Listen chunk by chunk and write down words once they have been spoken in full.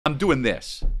I'm doing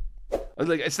this.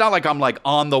 Like, it's not like I'm like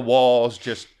on the walls,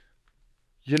 just,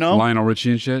 you know? Lionel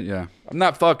Richie and shit, yeah. I'm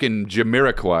not fucking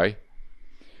Jamiroquai.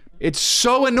 It's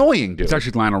so annoying, dude. It's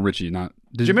actually Lionel Richie, not...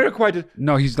 Jamiroquai did...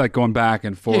 No, he's like going back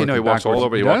and forth. Yeah, no, he walks all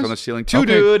over. He walks on the ceiling too, okay.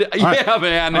 dude. All Yeah, right.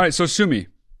 man. All right, so sue me.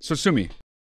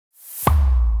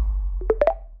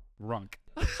 Runk.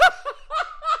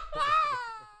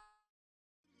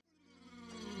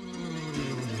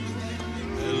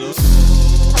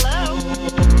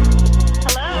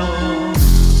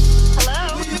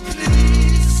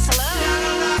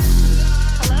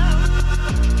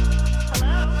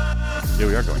 Yeah,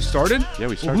 we are going. Started? Yeah,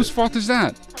 we started. Well, whose fault is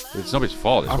that? It's nobody's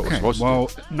fault. It's what we're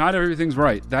supposed to do. Not everything's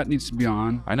right. That needs to be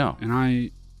on. I know.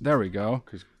 And there we go.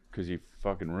 Because you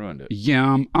fucking ruined it.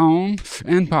 Yeah, I'm on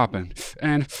and popping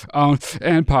and on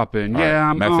and popping. All yeah, right.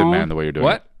 I'm Method on. Man, the way you're doing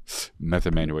what? it.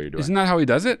 Method Man, the way you're doing Isn't that how he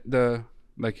does it? No.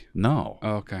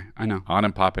 Oh, okay, I know. On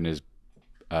and popping is,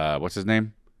 what's his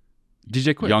name?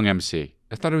 DJ Quick. Young MC.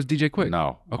 I thought it was DJ Quick.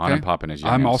 No. Okay. On and popping is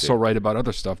Young I'm MC. also right about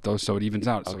other stuff though, so it evens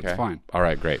out. So it's fine. All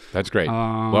right, great. That's great.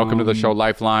 Welcome to the show,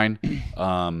 Lifeline.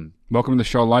 Welcome to the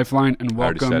show, Lifeline, and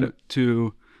already said welcome it.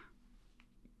 to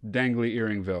Dangly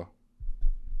Earringville.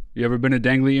 You ever been to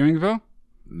Dangly Earringville?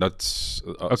 That's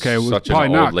Okay, well, such an probably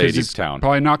old not, lady's town.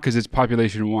 Probably not because it's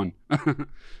population 1.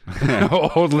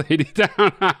 Old lady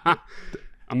town.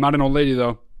 I'm not an old lady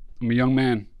though. I'm a young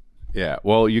man. Yeah,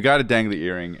 well, you got a dangly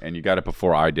earring, and you got it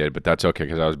before I did, but that's okay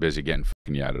because I was busy getting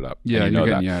fucking yadded up. Yeah, and you you're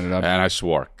know getting yadded up. And I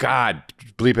swore. God,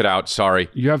 bleep it out. Sorry.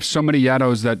 You have so many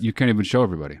yaddos that you can't even show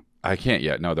everybody. I can't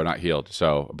yet. No, they're not healed.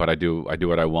 So, but I do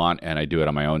what I want, and I do it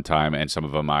on my own time, and some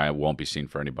of them I won't be seen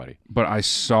for anybody. But I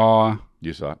saw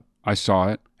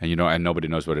it, and you know, and nobody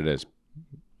knows what it is.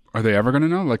 Are they ever gonna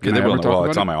know? Like, can I ever talk well, about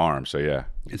it's it? on my arm, so yeah.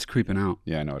 It's creeping out.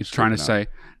 Yeah, I know. It's trying to say,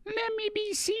 "Let me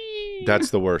be seen." That's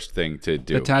the worst thing to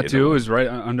do. The tattoo is right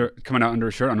coming out under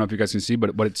a shirt. I don't know if you guys can see,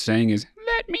 but what it's saying is,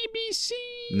 "Let me be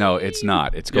seen." No, it's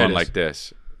not. It's going it is. like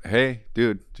this. Hey,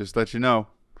 dude, just let you know,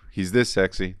 he's this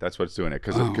sexy. That's what's doing it.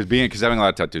 Because having a lot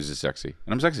of tattoos is sexy,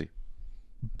 and I'm sexy.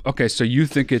 Okay, so you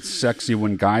think it's sexy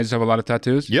when guys have a lot of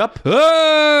tattoos? Yep.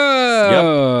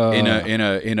 Oh!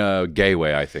 Yep. In a gay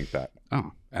way, I think that.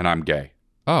 Oh. And I'm gay.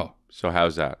 Oh. So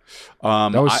how's that?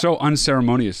 That was so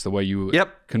unceremonious the way you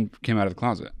came out of the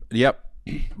closet. Yep.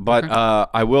 But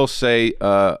I will say,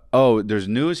 there's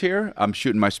news here. I'm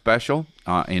shooting my special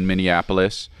in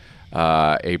Minneapolis,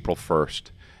 April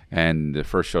 1st. And the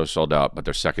first show is sold out, but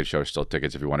their second show is still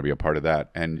tickets if you want to be a part of that.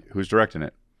 And who's directing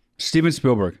it? Steven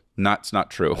Spielberg. It's not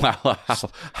true.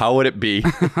 How would it be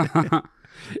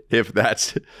if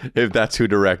that's who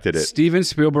directed it? Steven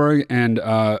Spielberg and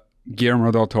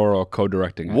Guillermo del Toro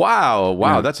co-directing it. Wow,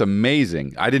 yeah. That's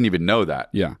amazing. I didn't even know that.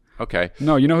 Yeah. Okay.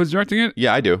 No, you know who's directing it?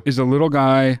 Yeah, I do. Is a little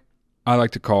guy I like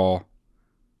to call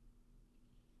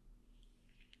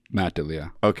Matt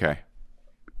D'Elia. Okay.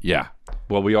 Yeah.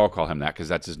 Well, we all call him that because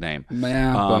that's his name.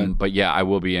 Yeah, but yeah, I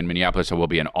will be in Minneapolis. I will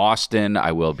be in Austin.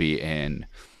 I will be in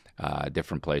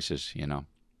different places, you know.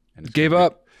 And Gave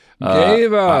up.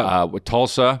 With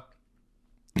Tulsa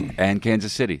and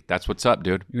Kansas City. That's what's up,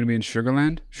 dude. You're going to be in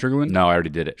Sugarland? No, I already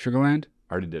did it. Sugarland?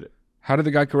 I already did it. How did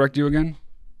the guy correct you again?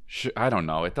 I don't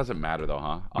know. It doesn't matter, though,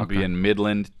 huh? I'll be in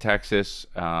Midland, Texas,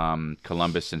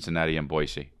 Columbus, Cincinnati, and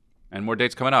Boise. And more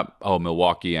dates coming up. Oh,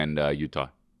 Milwaukee and Utah.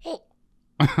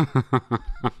 So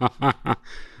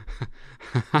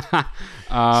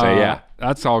yeah,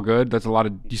 that's all good. That's a lot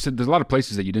of. You said there's a lot of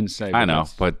places that you didn't say. I know,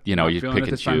 but you know, you pick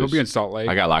and choose. We'll be in Salt Lake.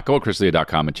 I got a lot. Go to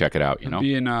chrislea.com and check it out. You know,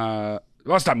 be in. Well,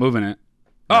 stop moving it.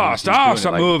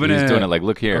 Stop moving it. He's doing it like,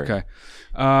 look here.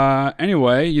 Okay.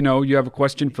 Anyway, you know, you have a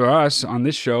question for us on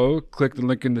this show, click the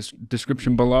link in the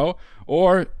description below,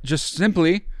 or just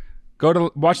simply go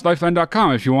to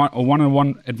watchlifeline.com if you want a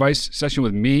one-on-one advice session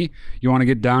with me. You want to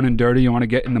get down and dirty. You want to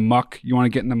get in the muck. You want to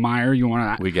get in the mire. You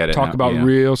want to talk about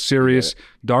real serious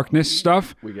darkness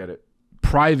stuff. We get it.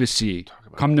 Privacy.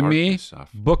 Come to me.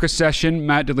 Book a session,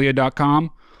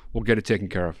 mattdelia.com. We'll get it taken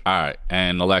care of. All right.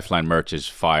 And the Lifeline merch is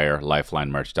fire,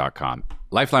 lifelinemerch.com.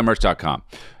 Lifelinemerch.com.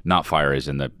 Not fire is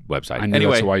in the website. I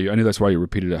knew that's why you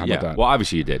repeated it. How about that? Well,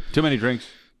 obviously you did. Too many drinks.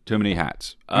 Too many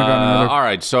hats. All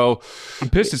right, so I'm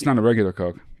pissed it's not a regular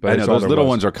Coke. But I know those little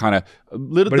ones are kind of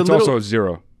little. But it's also a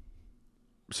zero.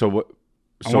 So what?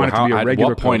 So at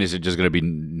what point is it just going to be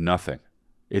nothing?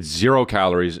 It's 0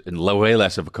 calories and way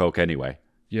less of a Coke anyway.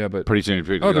 Yeah, but pretty soon.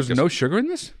 There's no sugar in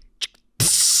this.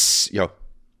 Yo,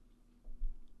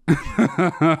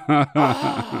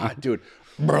 dude,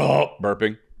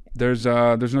 burping. There's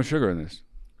no sugar in this.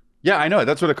 Yeah, I know.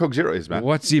 That's what a Coke Zero is, man.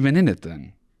 What's even in it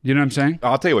then? You know what I'm saying?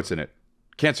 I'll tell you what's in it.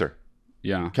 Cancer.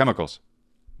 Yeah. Chemicals.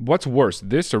 What's worse,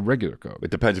 this or regular Coke? It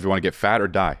depends if you want to get fat or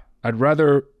die. I'd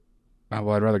rather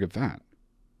get fat.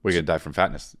 We're going to die from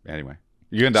fatness anyway.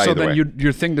 You're going to die so either way. So then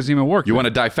your thing doesn't even work. You want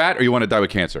to die fat or you want to die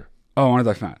with cancer? Oh, I want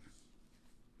to die fat.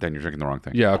 Then you're drinking the wrong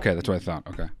thing. Yeah, okay. That's what I thought.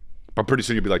 Okay. But pretty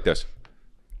soon you'll be like this.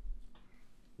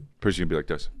 Pretty soon you'll be like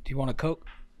this. Do you want a Coke?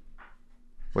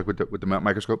 Like with the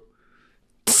microscope?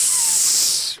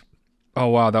 Oh,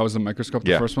 wow. That was the microscope,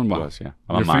 the first one? Wow. It was, yeah.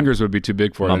 Your fingers would be too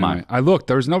big for it anyway. I looked.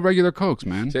 There's no regular Cokes,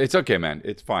 man. It's okay, man.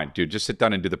 It's fine. Dude, just sit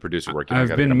down and do the producer work.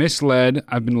 I've been misled.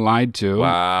 I've been lied to.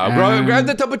 Wow. Bro, grab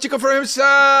the Topo Chico for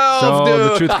himself, so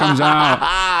dude. the truth comes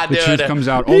out. The truth comes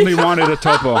out. Only wanted a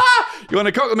Topo. You want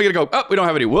a Coke? Let me get a Coke. Oh, we don't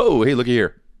have any. Whoa, hey, looky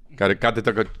here. Got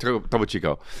the Topo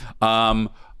Chico.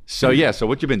 So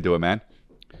what you been doing, man?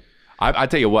 I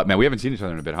tell you what, man, we haven't seen each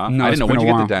other in a bit, huh? No, I didn't know. When did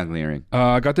you get the while. dangly earring?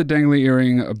 I got the dangly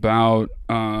earring about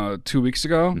 2 weeks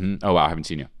ago. Mm-hmm. Oh, wow, I haven't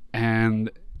seen you.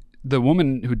 And the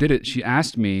woman who did it, she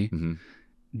asked me,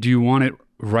 do you want it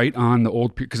right on the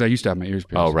old... Because I used to have my ears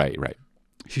pierced. Oh, right.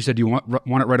 She said, do you want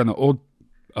it right on the old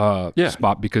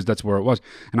spot because that's where it was?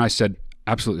 And I said,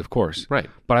 absolutely, of course. Right.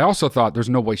 But I also thought there's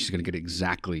no way she's going to get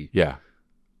exactly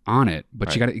on it.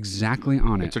 But she got it exactly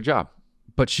on it. It's her job.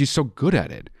 But she's so good at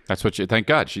it. That's what thank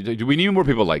God. We need more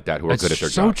people like that who are good at their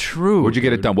job. So true. Where'd you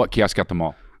get it done? What kiosk at the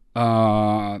mall?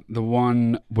 The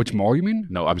one, which mall you mean?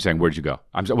 No, I'm saying where'd you go?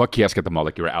 What kiosk at the mall?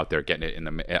 Like you were out there getting it in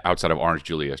the outside of Orange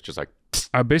Julius, just like.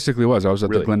 I basically was. I was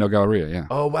at the Glendale Galleria, yeah.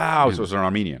 Oh, wow. So it was an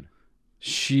Armenian.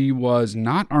 She was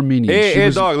not Armenian. Hey,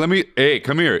 dog,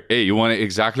 come here. Hey, you want it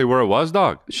exactly where it was,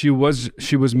 dog? She was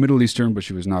Middle Eastern, but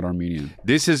she was not Armenian.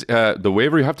 This is the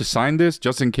waiver. You have to sign this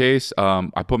just in case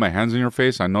I put my hands in your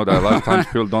face. I know that a lot of times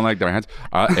people don't like their hands.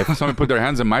 If someone put their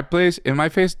hands in my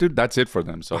face, dude, that's it for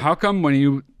them. So how come when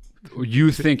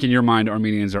you think in your mind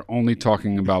Armenians are only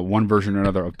talking about one version or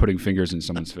another of putting fingers in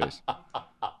someone's face?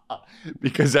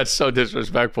 Because that's so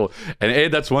disrespectful. And hey,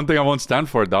 that's one thing I won't stand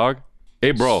for, dog. Hey,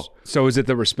 bro. So is it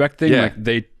the respect thing? Yeah. Like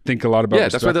they think a lot about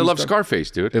respect. That's why they love stuff? Scarface,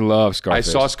 dude. They love Scarface.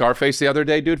 I saw Scarface the other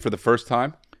day, dude, for the first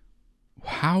time.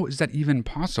 How is that even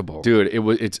possible? Dude,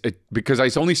 it's because I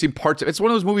only seen parts of it's one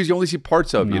of those movies you only see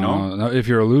parts of, you know? No, if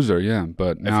you're a loser, yeah.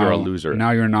 But now, if you're a loser. Now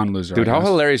you're a non-loser. Dude, how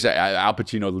hilarious that Al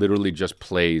Pacino literally just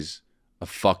plays a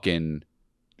fucking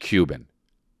Cuban.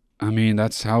 I mean,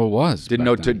 that's how it was.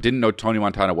 Didn't know Tony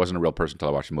Montana wasn't a real person until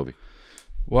I watched the movie.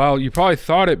 Well, you probably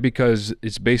thought it because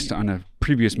it's based on a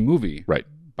previous movie. Right.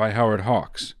 By Howard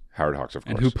Hawks. Howard Hawks, of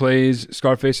course. And who plays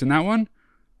Scarface in that one?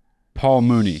 Paul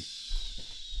Mooney.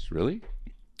 Really?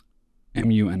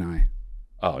 M-U-N-I.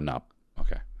 Oh, no.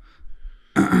 Okay.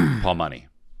 Paul Money.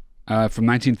 From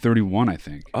 1931, I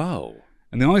think. Oh.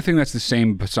 And the only thing that's the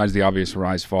same besides the obvious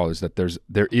rise fall is that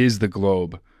there is the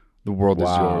globe. The world is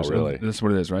yours. Really? That's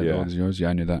what it is, right? Yeah. The world is yours. Yeah,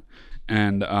 I knew that.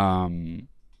 And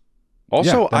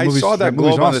also, yeah, I saw that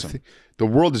globe on awesome. the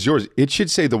world is yours. It should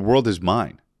say the world is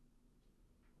mine.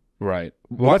 Right.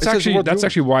 Well, that's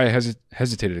actually why I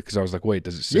hesitated because I was like, wait,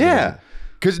 does it say? Yeah.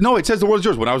 Because no, it says the world is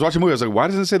yours. When I was watching the movie, I was like, why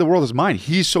doesn't it say the world is mine?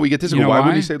 So we get this. Why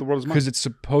would he say the world is mine? Because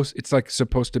it's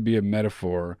supposed to be a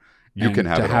metaphor. You can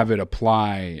have it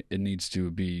apply. It needs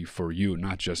to be for you,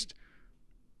 not just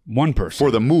one person.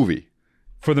 For the movie.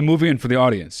 For the movie and for the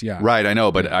audience, yeah. Right, I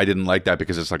know, but I didn't like that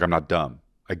because it's like I'm not dumb.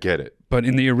 I get it. But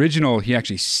in the original, he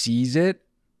actually sees it.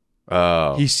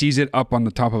 Oh. He sees it up on the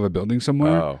top of a building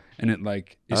somewhere, and it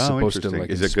is supposed to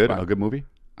like. Is it good? A good movie?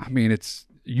 I mean,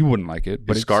 you wouldn't like it,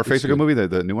 but is Scarface a good movie?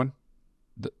 The new one?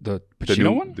 The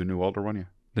Pacino one? The new older one, yeah.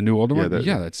 The new older one?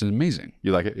 Yeah, that's amazing.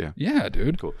 You like it? Yeah. Yeah,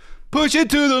 dude. Cool. Push it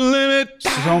to the limit.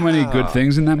 So many good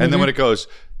things in that movie. And then when it goes,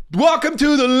 welcome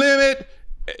to the limit.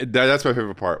 That's my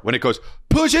favorite part. When it goes,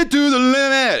 push it to the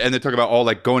limit. And they talk about all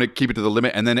like going to keep it to the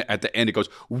limit. And then at the end it goes,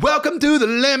 welcome to the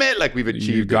limit. Like we've achieved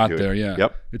You got it, there, yeah.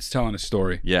 Yep. It's telling a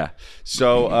story. Yeah.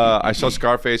 So I saw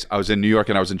Scarface. I was in New York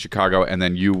and I was in Chicago. And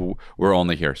then you were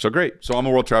only here. So great. So I'm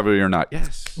a world traveler. You're not.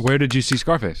 Yes. Where did you see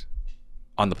Scarface?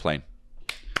 On the plane.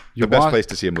 The best place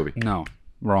to see a movie. No.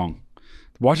 Wrong.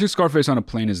 Watching Scarface on a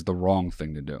plane is the wrong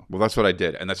thing to do. Well, that's what I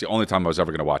did. And that's the only time I was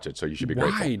ever going to watch it. So you should be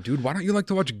grateful. Why, dude? Why don't you like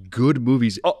to watch good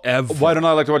movies ever? Why don't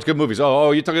I like to watch good movies?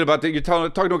 You're talking about you're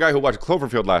talking to a guy who watched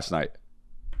Cloverfield last night.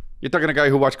 You're talking to a guy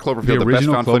who watched Cloverfield, the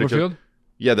original best found Cloverfield? footage.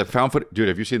 Yeah, the found footage. Dude,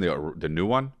 have you seen the new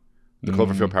one? The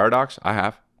Cloverfield Paradox? I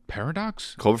have.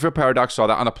 Paradox? Cloverfield Paradox. Saw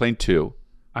that on a plane too.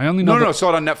 I only know. No. Saw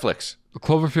it on Netflix.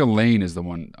 Cloverfield Lane is the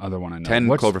other one I know. 10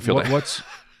 Cloverfield. What's?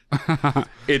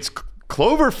 It's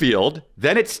Cloverfield,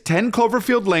 then it's 10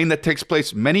 Cloverfield Lane that takes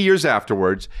place many years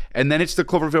afterwards, and then it's the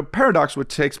Cloverfield Paradox,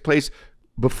 which takes place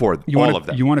before all of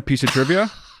them. You want a piece of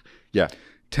trivia? Yeah.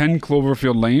 10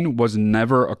 Cloverfield Lane was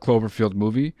never a Cloverfield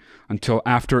movie until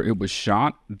after it was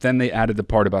shot. Then they added the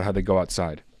part about how they go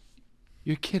outside.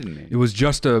 You're kidding me. It was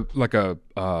just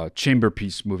a chamber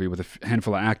piece movie with a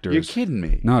handful of actors. You're kidding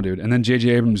me. No, dude. And then J.J.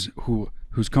 Abrams,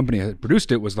 whose company had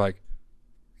produced it, was like,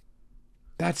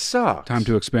 that sucks. time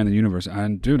to expand the universe.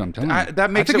 And dude, I'm telling you. That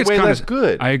makes it way less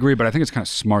good. I agree, but I think it's kind of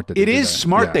smart that it is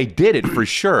smart they did it for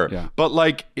sure. Yeah. But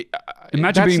like,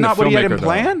 imagine that's being not the what he had filmmaker, in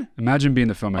plan? Imagine being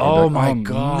the filmmaker. Oh like, my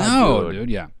God, no, dude.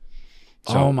 Yeah.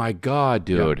 So, oh my God,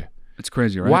 dude. Yeah. It's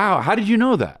crazy, right? Wow. How did you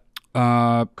know that?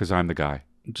 Because I'm the guy.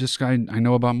 Just I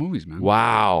know about movies, man.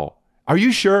 Wow. Are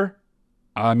you sure?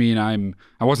 I mean,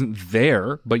 I wasn't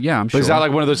there, but yeah, I'm sure. But is that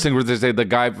like one of those things where they say the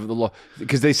guy,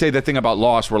 because they say the thing about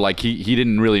Lost where like he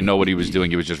didn't really know what he was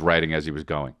doing. He was just writing as he was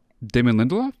going. Damon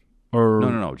Lindelof? Or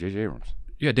No. J.J. Abrams.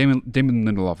 Yeah, Damon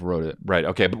Lindelof wrote it. Right.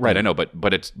 Okay. Right. I know. But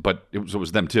it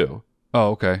was them too.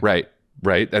 Oh, okay. Right.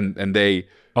 And they.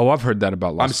 Oh, I've heard that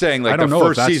about Lost. I'm saying like I don't the know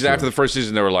first if that's season true. after the first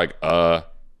season they were like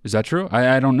Is that true?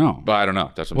 I don't know. But I don't know.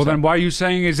 That's what Well, I'm saying. then why are you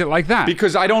saying is it like that?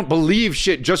 Because I don't believe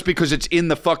shit just because it's in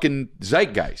the fucking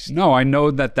zeitgeist. No, I know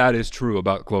that is true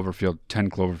about Cloverfield. 10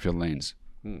 Cloverfield lanes.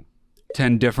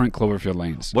 10 different Cloverfield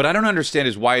lanes. What I don't understand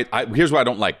is why. Here's why I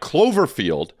don't like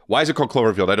Cloverfield. Why is it called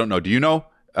Cloverfield? I don't know. Do you know?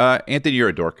 Anthony, you're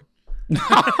a dork.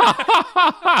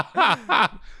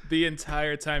 The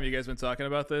entire time you guys been talking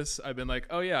about this, I've been like,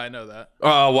 oh yeah, I know that.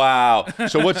 Oh wow!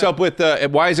 So what's up with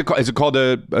why is it called? Is it called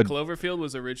a Cloverfield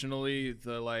was originally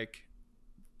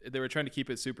they were trying to keep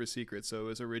it super secret, so it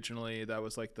was originally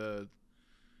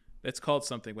it's called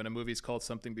something when a movie's called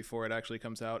something before it actually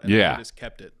comes out, and Yeah. they just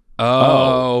kept it.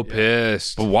 Oh, yeah.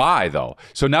 pissed. But why though?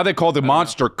 So now they call the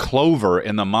monster Clover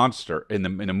in the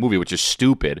movie, which is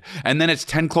stupid. And then it's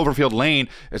 10 Cloverfield Lane.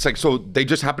 It's like, so they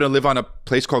just happen to live on a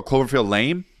place called Cloverfield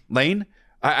Lane.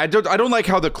 I don't like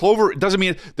how the Clover doesn't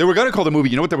mean they were gonna call the movie.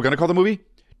 You know what they were gonna call the movie?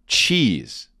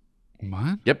 Cheese.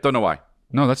 What? Yep. Don't know why.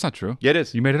 No, that's not true. Yeah, it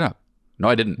is. You made it up. No,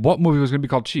 I didn't. What movie was going to be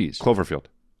called Cheese? Cloverfield.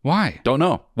 Why? Don't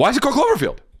know. Why is it called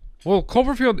Cloverfield? Well,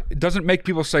 Cloverfield doesn't make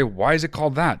people say, why is it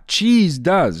called that? Cheese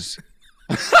does.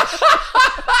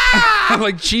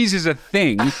 Like, cheese is a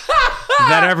thing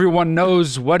that everyone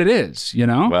knows what it is, you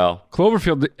know? Well.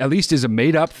 Cloverfield at least is a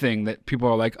made-up thing that people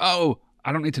are like, oh,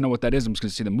 I don't need to know what that is. I'm just going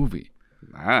to see the movie.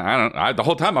 The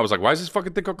whole time I was like, why is this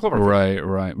fucking thing called Cloverfield?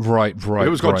 Right. If it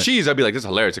was called cheese, I'd be like, this is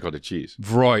hilarious. They called it cheese.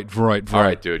 Right. All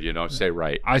right, dude. Say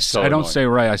right. I don't say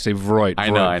right. I say right. I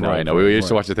know. We used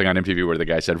to watch the thing on MTV where the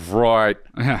guy said right.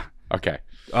 Yeah. Okay.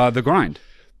 The Grind.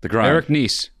 Eric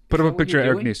Nies. Put up a picture of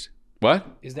Eric Nies. What?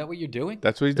 Is that what you're doing?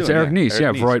 That's what he's doing. It's Eric Nies.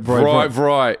 Yeah.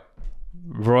 Right.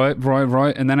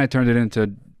 And then I turned it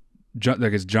into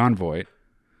it's John Voight.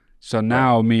 So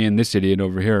now me and this idiot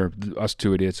over here, us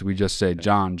two idiots, we just say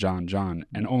John,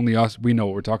 and only us, we know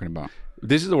what we're talking about.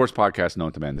 This is the worst podcast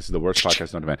known to man. This is the worst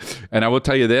podcast known to man. And I will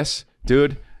tell you this,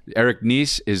 dude, Eric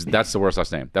Nies that's the worst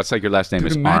last name. That's like your last name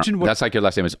is Arms. That's like your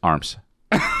last name is Arms.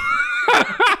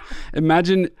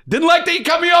 Imagine. Didn't like that you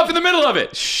cut me off in the middle of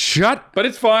it. Shut But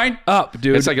it's fine. up,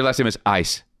 dude. It's like your last name is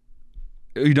Ice.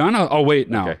 Are you done? Oh, wait,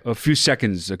 now. Okay. A few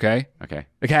seconds, okay?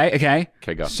 Okay,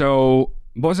 go. So,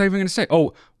 what was I even going to say?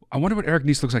 Oh, I wonder what Eric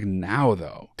Nies looks like now,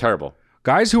 though. Terrible.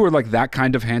 Guys who are like that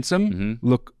kind of handsome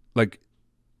look like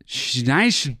she's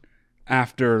nice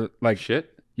after like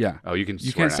shit. Yeah. Oh, you can't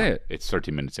now. say it. It's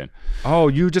 13 minutes in. Oh,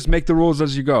 you just make the rules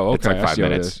as you go. Okay, It's like I 5 see how it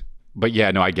minutes. is. But yeah,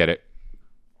 no, I get it.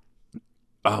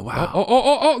 Oh wow.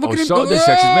 Oh! Look at him. So the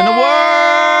sex has been a while,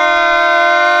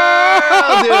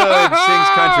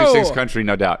 dude. Sings country,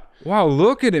 no doubt. Wow,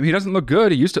 look at him. He doesn't look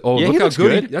good. He used to. Oh, Yeah, look he how looks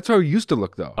good. good. That's how he used to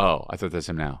look, though. Oh, I thought that's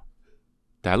him now.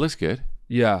 That looks good.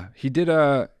 Yeah, he did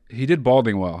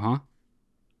balding well,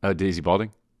 huh? Is he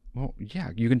balding? Well, yeah,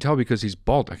 you can tell because he's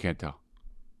bald. I can't tell.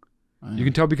 You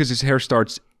can tell because his hair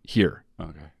starts here.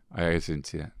 Okay, I guess I didn't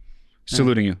see that.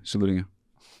 Saluting you.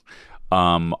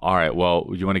 All right. Well,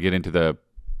 you want to get into the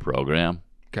program?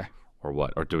 Okay. Or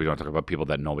what? Or do we want to talk about people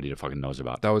that nobody fucking knows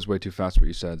about? That was way too fast what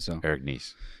you said. So Eric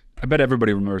Nies. I bet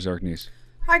everybody remembers Eric Nies.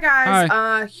 Hi guys,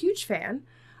 Hi. Huge fan.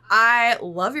 I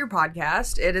love your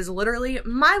podcast. It is literally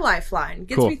my lifeline.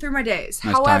 Gets Cool. me through my days.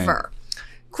 Nice However,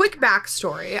 quick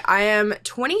backstory. I am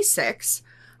 26.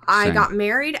 I Same. got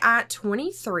married at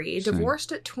 23, Same.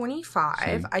 divorced at 25.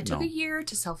 Same. I took No. a year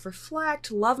to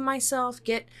self-reflect, love myself,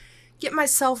 get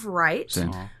myself right.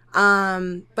 Same.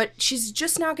 But she's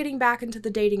just now getting back into the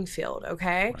dating field,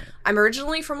 okay? Right. I'm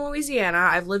originally from Louisiana.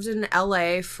 I've lived in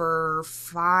LA for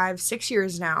 5-6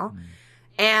 years now.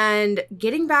 And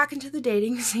getting back into the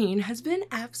dating scene has been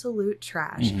absolute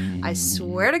trash. I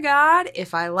swear to God,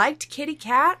 if I liked kitty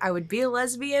cat, I would be a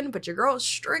lesbian, but your girl is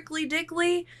strictly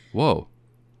dickly. Whoa.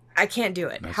 I can't do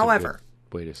it. That's a However,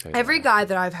 good way to say every that. guy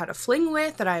that I've had a fling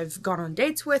with, that I've gone on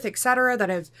dates with, etc., that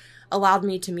have allowed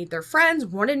me to meet their friends,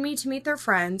 wanted me to meet their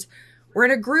friends, we're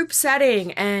in a group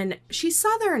setting, and she's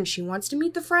Southern. She wants to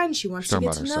meet the friends. She wants to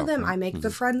get to know them. I make the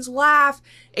friends laugh,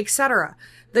 etc.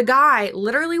 The guy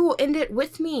literally will end it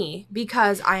with me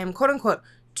because I am, quote unquote,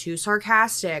 too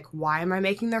sarcastic. Why am I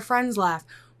making their friends laugh?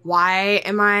 Why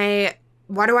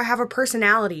do I have a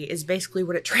personality is basically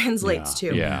what it translates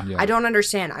to. Yeah. I don't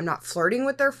understand. I'm not flirting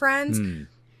with their friends.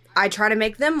 I try to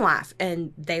make them laugh,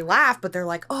 and they laugh, but they're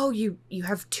like, oh, you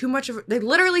have too much of... They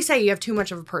literally say you have too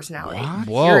much of a personality. What?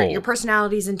 Whoa. Your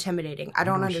personality is intimidating. I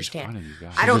don't understand.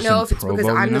 I don't She's know in if it's because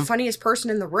Provo, I'm you the know? funniest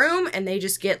person in the room, and they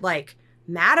just get, like,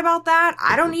 mad about that.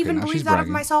 I don't even now believe she's that of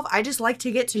bragging. myself. I just like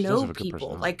to get to does know have a good people.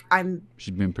 personality. Like, I'm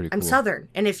She's being pretty cool. Southern,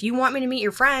 and if you want me to meet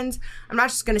your friends, I'm not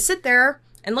just going to sit there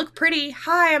and look pretty.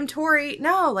 Hi, I'm Tori.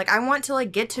 No, like, I want to,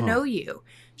 like, get to know you.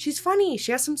 She's funny.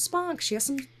 She has some spunk. She has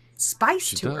some spice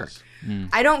to her.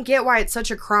 I don't get why it's such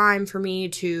a crime for me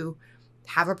to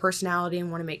have a personality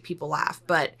and want to make people laugh.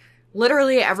 But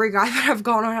literally every guy that I've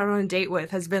gone out on a date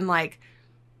with has been like,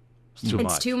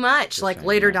 it's too much, like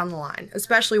later down the line,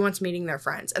 especially once meeting their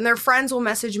friends. And their friends will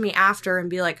message me after and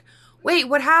be like, wait,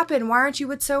 what happened? Why aren't you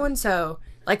with so-and-so?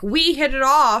 Like, we hit it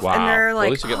off. Wow. And they're Well, like,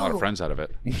 at least you get a lot "Oh, of friends out of it.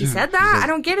 he said that? I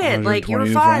don't get it. Like, you were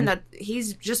 120 fine. in That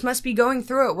he's just must be going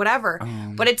through it, whatever.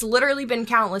 But it's literally been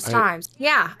countless times.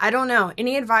 Yeah, I don't know.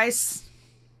 Any advice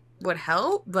would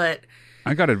help, but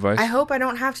I got advice. I hope I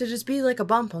don't have to just be like a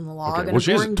bump on the log Okay. and Well, a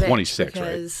she is boring bitch 26, right?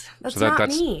 because that's So not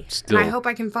that's me. still- And I hope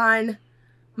I can find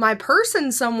my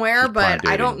person somewhere, She's but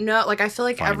prime I don't dating. know. Like, I feel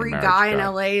like Find a every marriage guy in guy.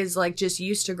 LA is like just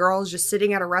used to girls just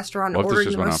sitting at a restaurant What if this ordering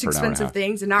just the went on most for an hour and a expensive half?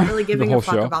 things and not really giving whole a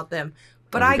fuck show? about them.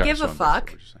 But Oh, we I got give so a invested, fuck.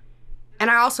 what you're saying. And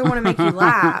I also want to make you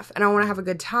laugh, and I want to have a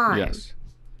good time. yes.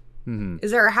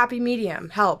 Is there a happy medium?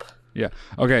 Help. Yeah.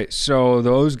 Okay. So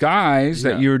those guys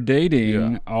that Yeah. you're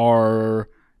dating are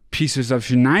pieces of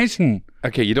Schneisen.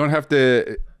 Okay, you don't have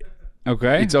to.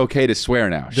 Okay. It's okay to swear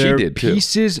now. They're she did too.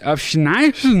 pieces of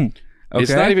Schneisen. Okay.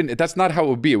 It's not even. That's not how it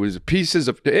would be. It was pieces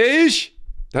of ish.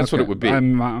 That's what Okay. it would be.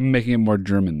 I'm making it more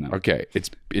German now. Okay, it.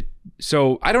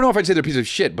 So, I don't know if I'd say they're a piece of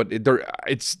shit, but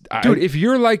it's. dude, if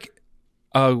you're like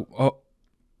a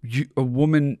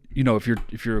woman, you know, if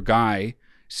you're a guy,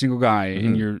 single guy,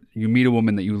 and you meet a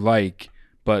woman that you like,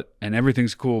 and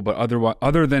everything's cool, but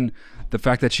other than the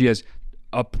fact that she has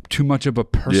too much of a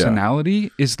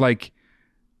personality, is like,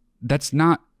 that's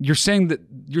not. You're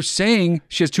saying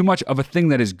she has too much of a thing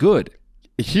that is good.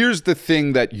 Here's the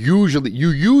thing that you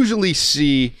usually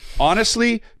see.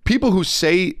 Honestly, people who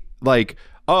say like,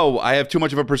 "Oh, I have too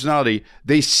much of a personality,"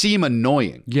 they seem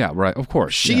annoying. Yeah, right. Of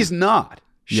course. She's not.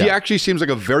 She Yeah. actually seems like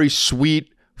a very sweet,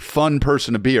 fun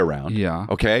person to be around. Yeah.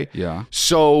 Okay. Yeah.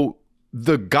 So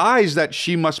the guys that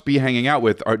she must be hanging out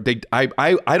with are they? I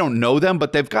don't know them,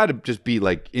 but they've got to just be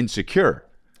like insecure.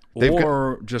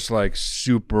 Or just like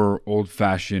super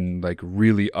old-fashioned, like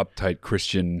really uptight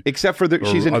Christian, Except for or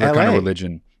she's in other LA. kind of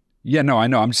religion. Yeah, no, I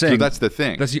know. I'm saying So that's the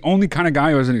thing. that's the only kind of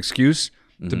guy who has an excuse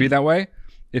to be that way.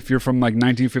 If you're from like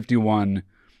 1951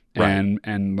 and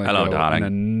like Hello, darling. an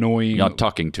annoying, You're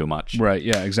talking too much. right?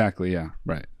 Yeah, exactly. Yeah,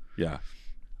 right. Yeah.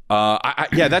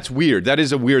 Yeah, that's weird. That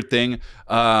is a weird thing.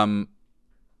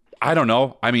 I don't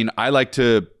know. I mean, I like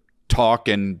to talk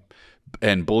and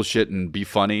bullshit and be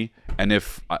funny. And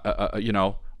if you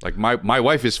know, like my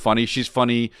wife is funny. She's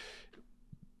funny.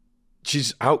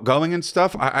 She's outgoing and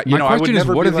stuff. I My I would question is,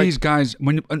 never what be are like, these guys?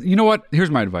 When you know what?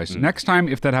 Here's my advice. Next time,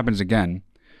 if that happens again,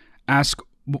 ask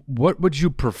what would you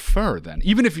prefer then?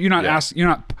 Even if you're not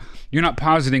you're not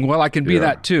positing. Well, I can be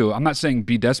that too. I'm not saying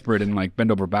be desperate and like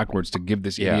bend over backwards to give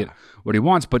this idiot what he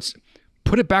wants, but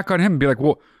put it back on him and be like,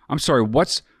 well, I'm sorry.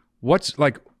 What's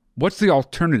the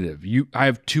alternative? I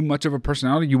have too much of a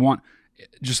personality. You want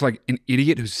just like an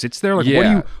idiot who sits there?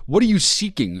 Like, what are you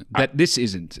seeking that this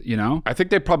isn't, you know? I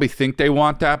think they probably think they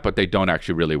want that, but they don't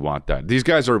actually really want that. These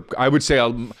guys are, I would say, I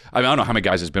don't know how many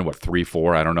guys it's been, 3,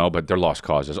 4, I don't know, but they're lost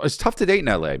causes. It's tough to date in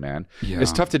LA, man. Yeah.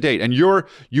 It's tough to date. And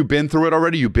you've been through it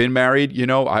already. You've been married, you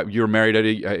know, you're married at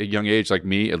a young age like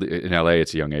me. In LA,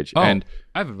 it's a young age. Oh, And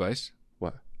I have advice.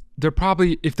 what? They're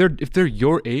probably, if they're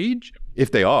your age, If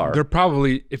they are, they're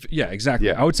probably, exactly.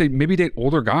 Yeah. I would say maybe date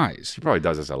older guys, she probably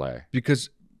does this LA. because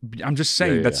I'm just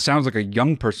saying that sounds like a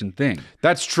young person thing.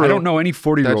 That's true. I don't know any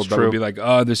 40-year-old That's that would true. be like,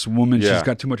 oh, this woman, Yeah. she's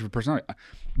got too much of a personality.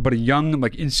 But a young,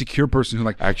 like, insecure person who,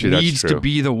 like, Actually, that's needs to true.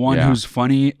 be the one Yeah. who's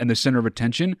funny and the center of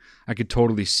attention, I could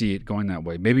totally see it going that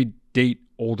way. Maybe date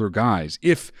older guys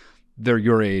if they're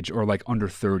your age or like under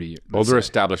 30. Older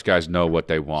established guys know what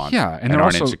they want. Yeah, and they're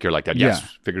aren't also insecure like that. yeah.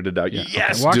 Yes, figured it out. Yeah.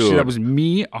 Yes, okay. Well, actually, dude. that was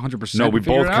me 100%. No, we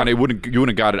both kind of of you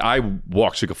wouldn't got it. I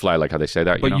walk so you could fly, like how they say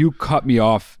that. But know? you cut me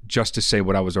off just to say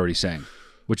what I was already saying,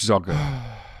 which is all good.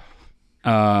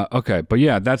 Okay, but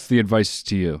yeah, that's the advice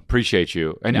to you. Appreciate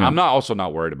you, and I'm also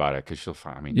not worried about it because she'll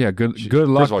find. I mean, Yeah, good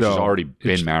luck. First of all, though. she's already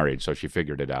been married, so she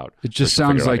figured it out. It just So she'll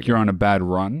sounds figure it out like you're on a bad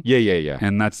run. Yeah.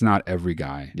 And that's not every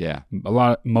guy. Yeah.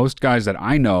 Most guys that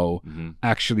I know Mm-hmm.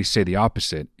 actually say the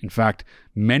opposite. In fact,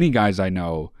 many guys I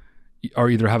know are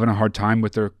either having a hard time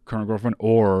with their current girlfriend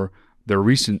or their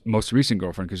most recent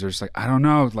girlfriend because they're just like, I don't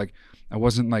know, like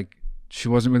she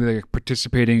wasn't really like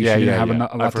participating. She didn't have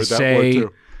a lot to say.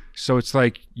 So it's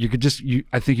like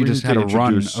I think you just had a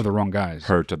run of the wrong guys.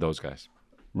 Her to those guys.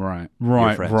 Right.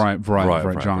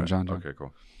 Right. John. Okay,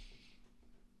 cool.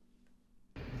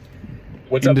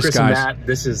 What's In up, Chris and disguise. Matt?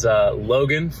 This is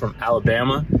Logan from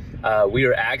Alabama. We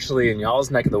are actually in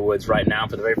y'all's neck of the woods right now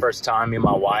for the very first time. Me and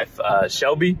my wife,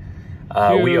 Shelby.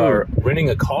 We are renting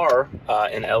a car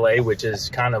in LA, which is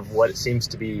kind of what it seems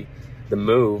to be the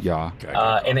move. Yeah.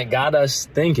 And it got us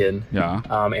thinking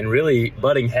and really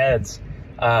butting heads.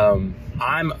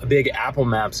 I'm a big Apple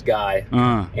Maps guy,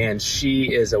 and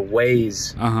she is a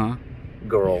Waze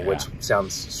girl, which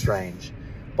sounds strange.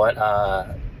 But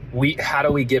how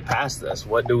do we get past this?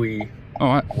 What do we do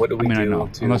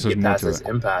to get past this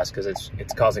impasse? Because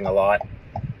it's causing a lot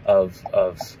of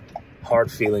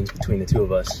hard feelings between the two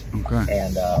of us. Okay.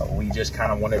 And we just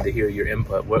kind of wanted to hear your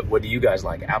input. What do you guys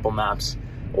like, Apple Maps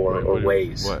or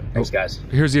Waze? Thanks, guys.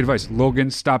 Here's the advice. Logan,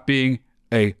 stop being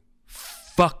a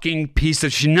fucking piece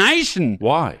of shit.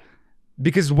 Why?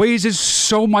 Because Waze is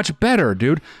so much better,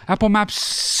 dude. Apple Maps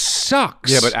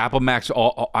sucks. Yeah, but Apple Maps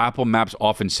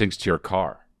often syncs to your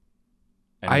car.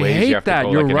 And I Waze, you hate have to that.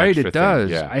 go You're like an right, extra it does.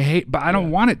 thing. Yeah. I hate, but I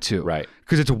don't want it to. Right.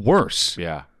 Because it's worse.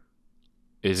 Yeah.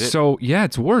 Is it? So yeah,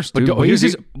 it's worse, dude. But Waze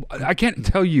is. I can't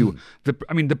tell you the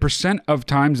percent of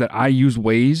times that I use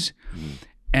Waze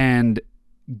and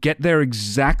get there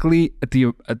exactly at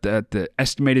the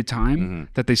estimated time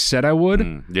that they said I would.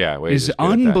 Yeah, Waze is good at that,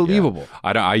 unbelievable.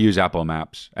 yeah. I use Apple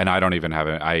Maps, and I don't even have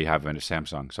it. I have a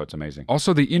Samsung, so it's amazing.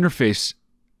 Also, the interface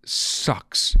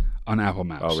sucks on Apple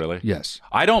Maps. Oh, really? Yes.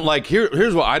 I don't like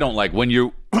here's what I don't like when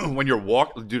you're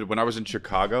dude, when I was in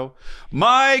Chicago,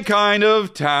 my kind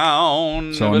of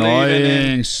town. So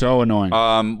annoying. So annoying.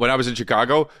 When I was in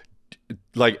Chicago,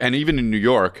 and even in New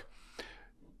York,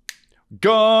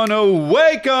 gonna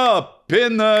wake up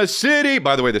in the city.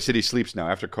 By the way, the city sleeps now.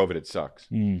 After COVID, it sucks.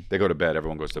 They go to bed.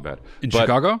 Everyone goes to bed. In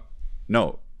Chicago?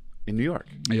 No, in New York.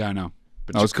 Yeah, I know.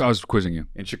 I was quizzing you.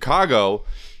 In Chicago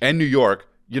and New York,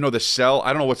 the cell,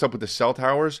 I don't know what's up with the cell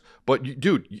towers, but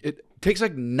dude, it takes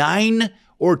like 9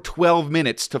 or 12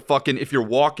 minutes to fucking, if you're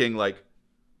walking, like.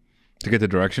 To get the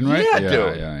direction right? Yeah,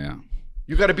 dude. Yeah.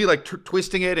 You got to be like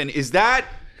twisting it. And is that.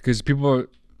 Because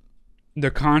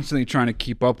they're constantly trying to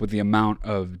keep up with the amount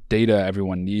of data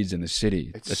everyone needs in the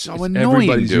city. It's so annoying,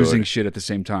 everybody's dude. using shit at the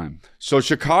same time. So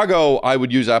Chicago, I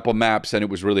would use Apple Maps, and it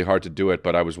was really hard to do it,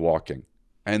 but I was walking.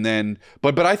 And then,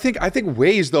 but I think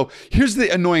Waze, though, here's the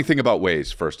annoying thing about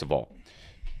Waze, first of all.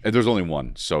 And there's only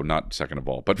one, so not second of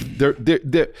all. But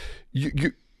it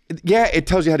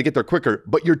tells you how to get there quicker,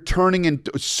 but you're turning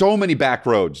into so many back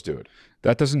roads, dude.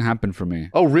 That doesn't happen for me.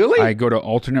 Oh, really? I go to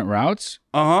alternate routes,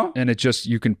 and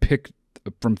you can pick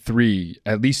from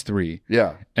at least three.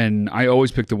 Yeah. And I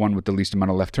always pick the one with the least amount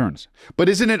of left turns. But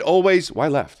isn't it always, why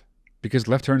left? Because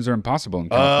left turns are impossible in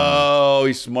California. Oh,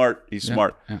 he's smart. He's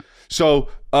smart. Yeah. So,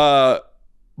 but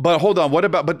hold on.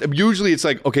 But usually it's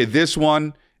like, okay, this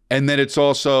one, and then it's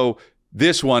also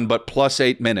this one, but plus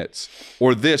 8 minutes,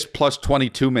 or this plus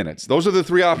 22 minutes. Those are the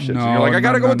three options. And you're like, I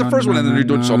got to go with the first one, and then you're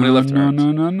doing so many left turns.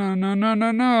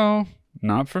 No.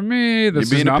 Not for me.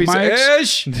 This is not my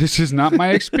experience. This is not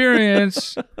my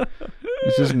experience.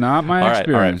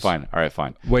 All right,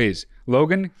 fine. Waze.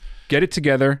 Logan, get it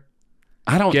together.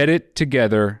 Get it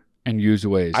together and use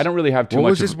Waze. I don't really have too much. What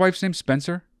was his wife's name?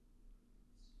 Spencer?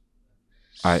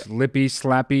 Slippy,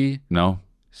 Slappy? No.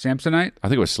 Samsonite? I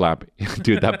think it was Slappy.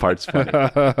 Dude, that part's funny.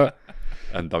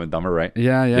 And Dumb and Dumber, right?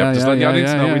 Yeah. Just let the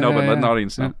audience know. We know, but let the yeah.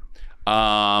 audience know.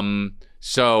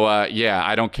 So,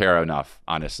 I don't care enough,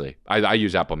 honestly. I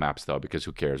use Apple Maps, though, because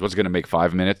who cares? What's it going to make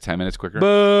 5 minutes, 10 minutes quicker?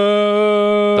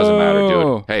 Boo! Doesn't matter,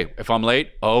 dude. Hey, if I'm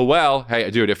late, oh, well. Hey,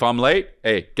 dude, if I'm late,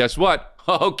 hey, guess what?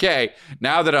 Okay,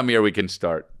 now that I'm here, we can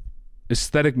start.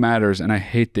 Aesthetic matters, and I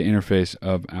hate the interface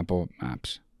of Apple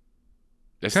Maps.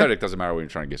 Aesthetic doesn't matter when you're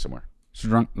trying to get somewhere. It's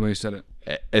wrong the way you said it.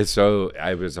 And so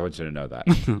I want you to know that.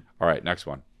 All right, next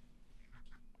one.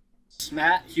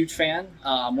 Matt, huge fan.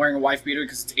 I'm wearing a wife beater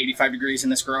because it's 85 degrees in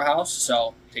this grow house,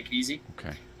 so take it easy.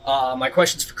 Okay. My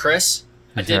question's for Chris.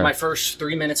 I did my first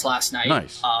 3 minutes last night.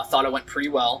 Nice. Thought it went pretty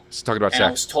well. Let's talk about sex.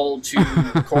 I was told to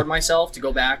record myself, to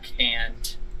go back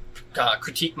and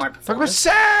critique my performance.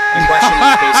 Talk about sex! The question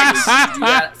is basically, did you do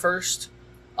that at first?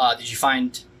 Did you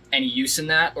find any use in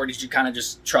that, or did you kind of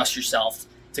just trust yourself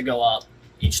to go up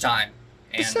each time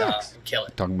and kill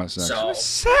it? Talking about sex. So,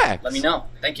 sex. Let me know.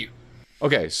 Thank you.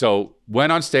 Okay, so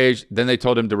went on stage, then they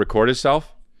told him to record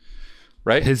himself,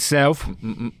 right? Himself.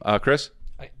 Chris?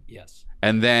 Yes.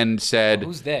 And then said... Well,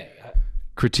 who's they?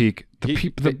 Critique.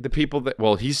 The people that...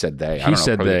 Well, he said they. He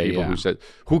said they, people who said...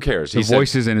 Who cares? The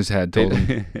voices in his head told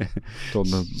him.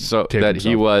 So that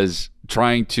he was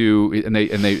trying to... And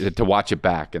they to watch it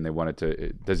back, and they wanted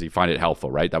to... Does he find it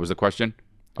helpful, right? That was the question?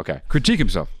 Okay. Critique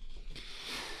himself.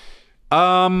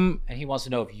 And he wants to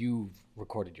know if you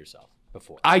recorded yourself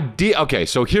before. I did. Okay,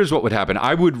 so here's what would happen.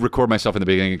 I would record myself in the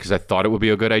beginning because I thought it would be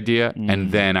a good idea,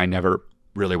 and then I never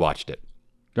really watched it.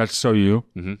 That's so you.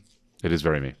 It is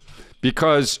very me.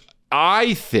 Because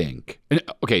I think...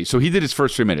 Okay, so he did his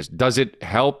first 3 minutes. Does it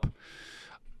help?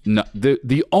 No.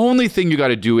 The only thing you got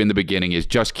to do in the beginning is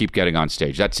just keep getting on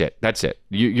stage. That's it. That's it.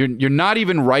 You're not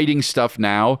even writing stuff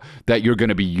now that you're going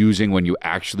to be using when you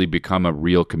actually become a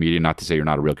real comedian. Not to say you're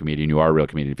not a real comedian. You are a real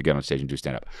comedian if you get on stage and do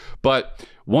stand-up. But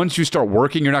once you start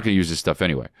working, you're not going to use this stuff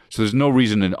anyway. So there's no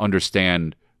reason to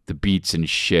understand the beats and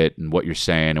shit and what you're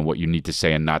saying and what you need to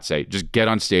say and not say. Just get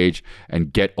on stage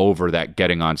and get over that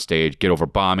getting on stage, get over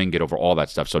bombing, get over all that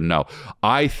stuff. So no,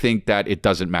 I think that it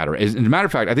doesn't matter. As a matter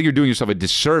of fact, I think you're doing yourself a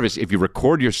disservice if you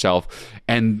record yourself,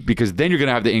 and because then you're going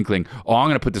to have the inkling, oh, I'm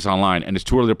going to put this online, and it's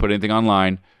too early to put anything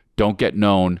online. Don't get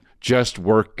known. Just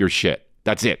work your shit.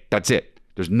 That's it. That's it.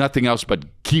 There's nothing else but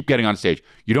keep getting on stage.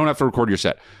 You don't have to record your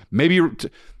set. Maybe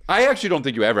I actually don't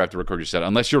think you ever have to record your set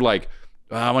unless you're like,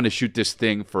 I want to shoot this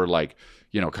thing for like,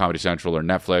 Comedy Central or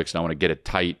Netflix, and I want to get it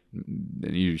tight.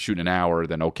 And you shoot an hour,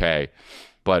 then okay.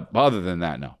 But other than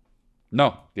that, no.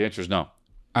 No, the answer is no.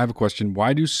 I have a question.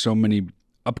 Why do so many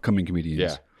upcoming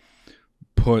comedians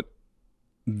put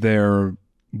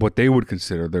what they would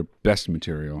consider their best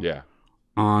material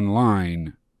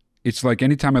online? It's like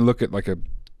anytime I look at like a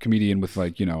comedian with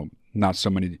like, not so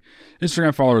many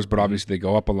Instagram followers, but obviously they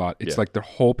go up a lot. It's like their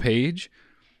whole page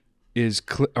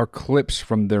are clips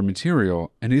from their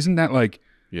material, and isn't that like?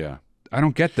 Yeah, I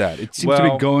don't get that. It seems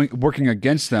to be working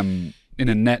against them in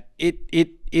a net.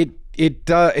 It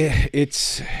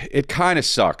kind of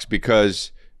sucks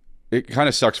because it kind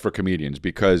of sucks for comedians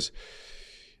because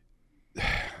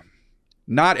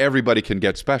not everybody can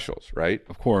get specials, right?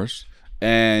 Of course.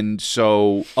 And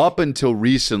so up until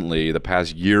recently, the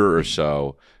past year or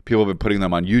so, people have been putting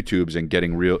them on YouTube and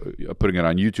getting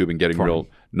real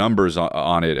numbers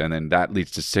on it, and then that leads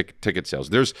to ticket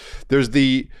sales. There's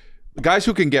the guys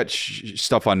who can get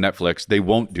stuff on Netflix. They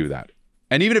won't do that,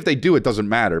 and even if they do, it doesn't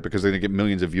matter because they're gonna get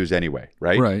millions of views anyway,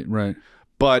 right? Right.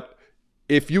 But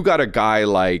if you got a guy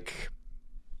like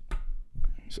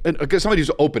somebody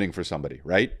who's opening for somebody,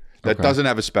 right? That doesn't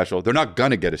have a special. They're not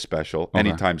gonna get a special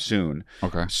anytime soon.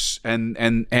 Okay.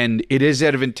 And it is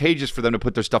advantageous for them to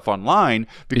put their stuff online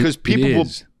because people will.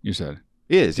 You said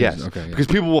yes. Okay. Because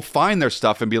people will find their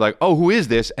stuff and be like, oh, who is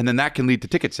this? And then that can lead to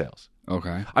ticket sales.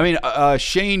 Okay. I mean,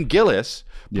 Shane Gillis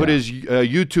put his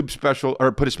YouTube special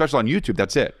or put his special on YouTube.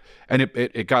 That's it, and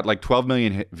it got like 12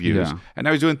 million views, and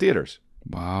now he's doing theaters.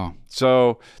 Wow.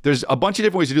 So there's a bunch of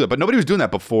different ways to do that, but nobody was doing that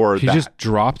before. He just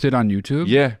dropped it on YouTube.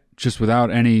 Yeah. Just without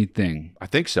anything. I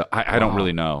think so. I don't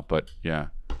really know, but yeah.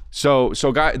 So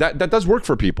guy, that does work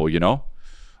for people, I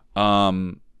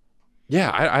don't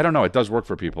know. It does work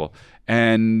for people.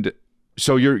 And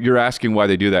so you're asking why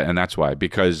they do that, and that's why.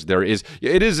 Because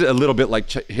it is a little bit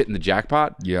like hitting the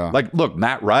jackpot. Yeah. Like, look,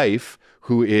 Matt Rife,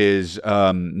 who is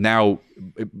now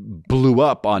blew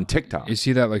up on TikTok. Is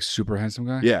he that like super handsome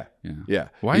guy? Yeah.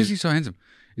 Why is he so handsome?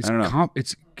 I don't know.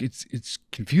 It's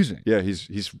confusing. Yeah,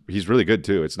 he's really good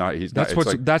too. That's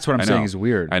what I'm saying is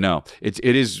weird. I know. It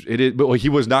is. But he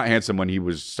was not handsome when he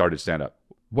started stand up.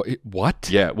 What?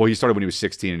 Yeah. Well, he started when he was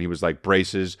 16, and he was like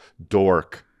braces,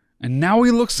 dork, and now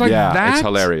he looks like that. Yeah, it's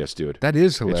hilarious, dude. That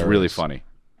is hilarious. It's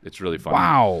really funny.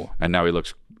 Wow. And now he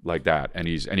looks like that, and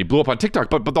he blew up on TikTok.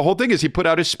 But the whole thing is, he put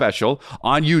out his special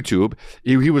on YouTube.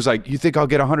 He was like, "You think I'll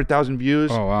get 100,000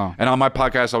 views?" Oh wow! And on my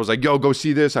podcast, I was like, "Yo, go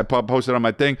see this." I posted on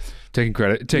my thing, taking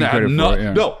credit for it.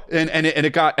 Yeah. No, and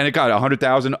it got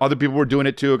 100,000. Other people were doing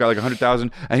it too. It got like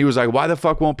 100,000, and he was like, "Why the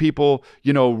fuck won't people,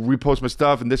 repost my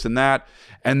stuff and this and that?"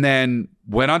 And then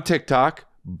went on TikTok,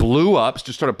 blew up,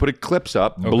 just started putting clips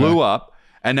up, blew up,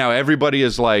 and now everybody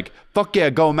is like, "Fuck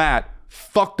yeah, go Matt."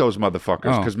 Fuck those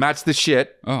motherfuckers, because Matt's the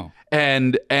shit. Oh.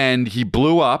 And he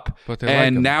blew up,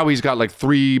 and now he's got like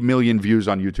 3 million views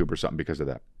on YouTube or something because of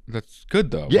that. That's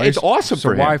good though. Yeah, it's awesome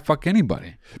for him. So why fuck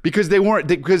anybody? Because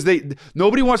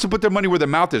nobody wants to put their money where their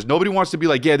mouth is. Nobody wants to be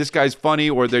like, yeah, this guy's funny,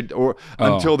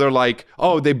 until they're like,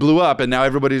 oh, they blew up and now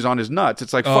everybody's on his nuts.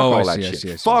 It's like, fuck all that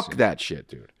shit. Fuck that shit,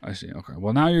 dude. I see. Okay.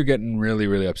 Well, now you're getting really,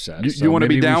 really upset. You want to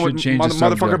be down with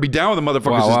motherfucker? Be down with the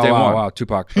motherfuckers since day one. Wow,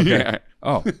 Tupac. Okay. Yeah.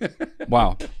 Oh,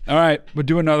 wow. All right, we'll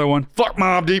do another one. Fuck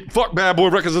Mobb Deep. Fuck Bad Boy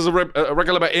Records as a record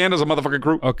label and as a motherfucking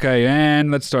crew. Okay,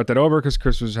 and let's start that over because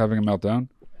Chris was having a meltdown.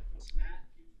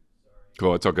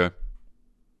 Cool, it's okay.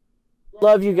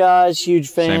 Love you guys, huge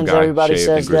fans. Everybody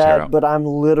says that, but I'm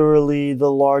literally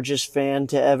the largest fan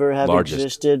to ever have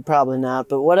existed. Probably not,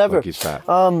 but whatever. Look, he's fat.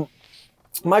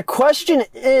 My question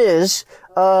is,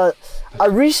 I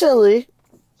recently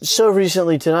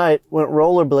tonight, went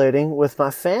rollerblading with my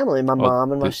family, my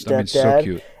mom and my stepdad. So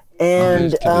cute.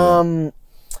 And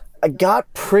I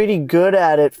got pretty good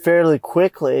at it fairly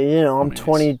quickly. You know, I'm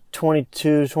 20,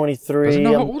 22, 23. Doesn't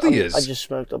know how old he is. I just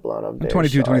smoked a blunt. I'm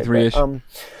 22, 23-ish. I'm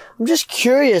just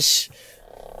curious.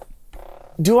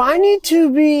 Do I need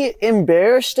to be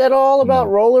embarrassed at all about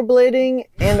rollerblading?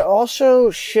 And also,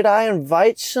 should I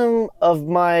invite some of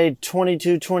my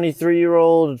 22,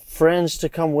 23-year-old friends to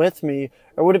come with me?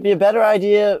 Or would it be a better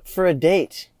idea for a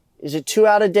date? Is it too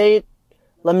out of date?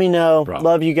 Let me know. Bro.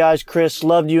 Love you guys, Chris.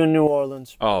 Loved you in New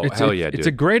Orleans. Oh, hell yeah, dude. It's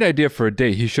a great idea for a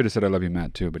date. He should have said, I love you,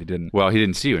 Matt, too, but he didn't. Well, he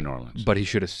didn't see you in New Orleans. But he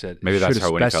should have said, maybe that's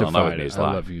how when he fell in love with me.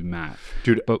 I love you, Matt.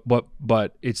 Dude.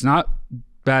 But it's not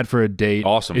bad for a date.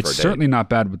 Awesome for a date. It's certainly not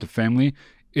bad with the family.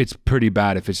 It's pretty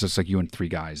bad if it's just like you and 3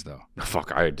 guys, though.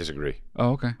 Fuck, I disagree.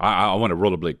 Oh, okay. I want a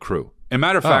rollerblade crew. As a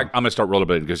matter of fact, I'm going to start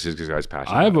rollerblading because this guy's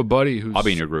passionate. I have a buddy who's... I'll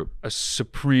be in your group. A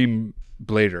supreme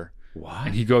blader. What?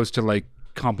 And he goes to like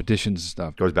competitions and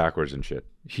stuff. Goes backwards and shit.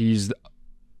 He's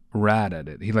rad at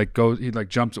it. He like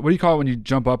jumps. What do you call it when you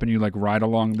jump up and you like ride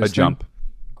along this A jump.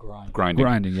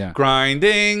 Grinding, yeah.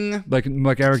 Grinding.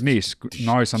 Like Eric Nice.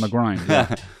 Nice on the grind.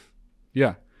 Yeah.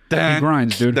 Yeah. He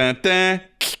grinds, dude. It's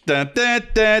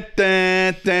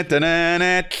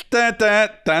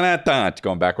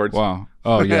going backwards. Wow.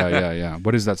 Oh, yeah.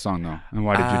 What is that song, though? And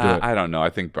why did you do it? I don't know. I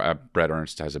think Brett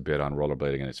Ernst has a bit on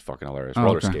rollerblading, and it's fucking hilarious.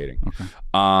 Roller skating.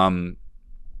 Okay.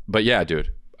 But yeah,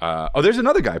 dude. There's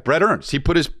another guy, Brett Ernst. He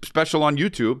put his special on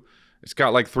YouTube. It's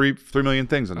got like 3 million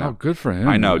things in there. Oh, good for him.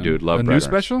 I know, dude. Love a Brett new Ernst.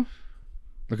 Special?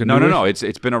 Like No.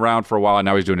 It's been around for a while, and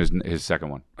now he's doing his second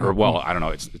one. Or well, I don't know.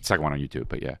 It's the second one on YouTube,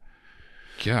 but yeah.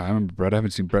 Yeah, I remember Brett. I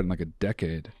haven't seen Brett in like a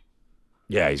decade.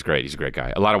 Yeah, he's great. He's a great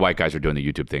guy. A lot of white guys are doing the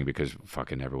YouTube thing because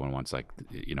fucking everyone wants like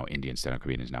Indian stand-up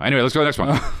comedians now. Anyway, let's go to the next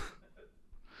one.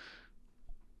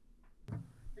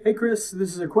 Hey Chris,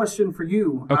 this is a question for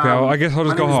you. Okay, I guess I'll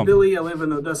just go home. My name is Billy. I live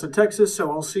in Odessa, Texas,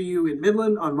 so I'll see you in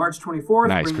Midland on March 24th.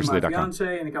 Nice, bringing my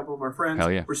fiance and a couple of our friends.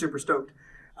 Hell yeah. We're super stoked.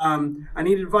 I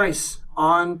need advice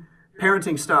on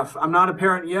parenting stuff. I'm not a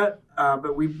parent yet,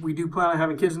 but we do plan on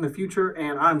having kids in the future,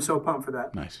 and I'm so pumped for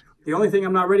that. Nice. The only thing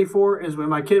I'm not ready for is when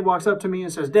my kid walks up to me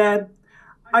and says, Dad,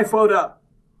 I float up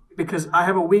because I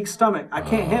have a weak stomach. I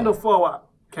can't handle flow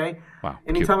up, okay? Wow.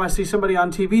 Anytime I see somebody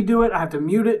on TV do it, I have to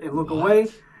mute it and look away.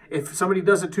 If somebody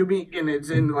does it to me and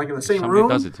it's in the same room,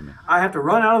 does it to me. I have to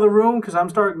run out of the room because I'm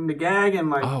starting to gag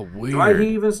and dry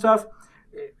heave and stuff.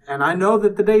 And I know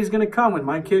that the day is going to come when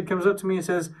my kid comes up to me and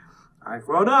says, I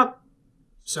float up.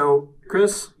 So,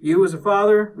 Chris, you as a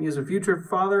father, me as a future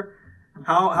father,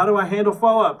 how do I handle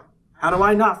flow up? How do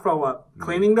I not flow up?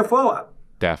 Cleaning the flow up.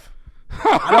 Deaf.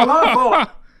 I don't want to flow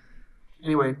up.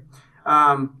 Anyway,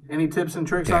 any tips and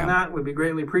tricks on that would be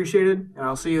greatly appreciated. And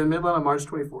I'll see you in Midland on March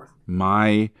 24th.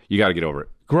 You got to get over it.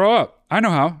 Grow up. I know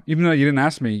how. Even though you didn't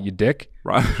ask me, you dick.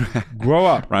 Grow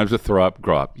up. Rhymes with throw up,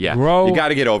 grow up. Yeah. You got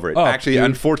to get over it. Actually, dude.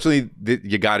 Unfortunately,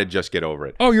 you got to just get over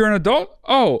it. Oh, you're an adult?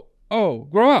 Oh,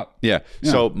 grow up. Yeah.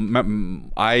 So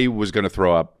I was going to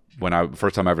throw up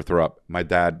first time I ever threw up. My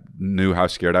dad knew how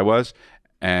scared I was,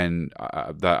 and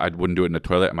that I wouldn't do it in the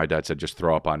toilet. And my dad said, just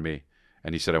throw up on me.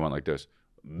 And he said I went like this.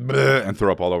 And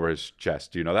throw up all over his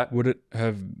chest. Do you know that?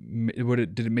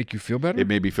 Did it make you feel better? It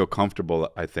made me feel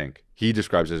comfortable, I think. He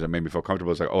describes it as it made me feel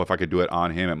comfortable. It's like, if I could do it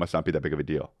on him, it must not be that big of a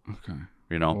deal. Okay.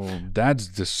 Well, Dad's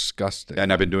disgusting.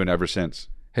 And I've been doing it ever since.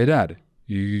 Hey, Dad,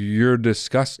 you're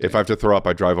disgusting. If I have to throw up,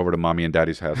 I drive over to Mommy and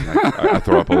Daddy's house and I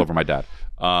throw up all over my dad.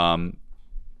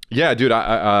 Yeah, dude,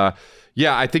 I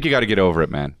think you got to get over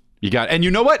it, man. And you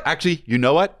know what? Actually,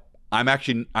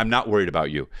 I'm not worried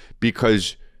about you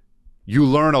because you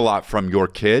learn a lot from your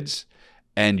kids,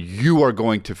 and you are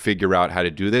going to figure out how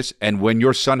to do this. And when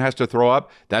your son has to throw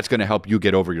up, that's going to help you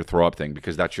get over your throw up thing,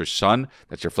 because that's your son.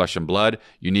 That's your flesh and blood.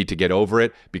 You need to get over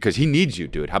it because he needs you,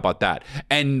 dude. How about that?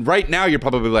 And right now you're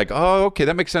probably like, oh, okay,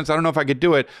 that makes sense. I don't know if I could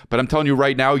do it. But I'm telling you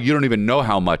right now, you don't even know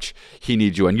how much he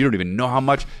needs you. And you don't even know how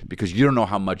much, because you don't know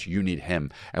how much you need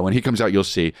him. And when he comes out, you'll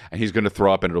see. And he's going to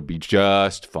throw up and it'll be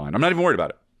just fine. I'm not even worried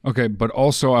about it. Okay, but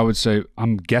also I would say,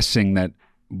 I'm guessing that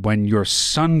when your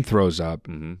son throws up,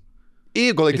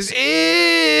 Ew, go like this.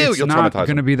 Ew, it's not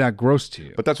going to be that gross to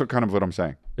you. But that's what I'm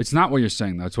saying. It's not what you're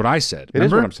saying, though. It's what I said. It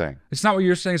is what I'm saying. It's not what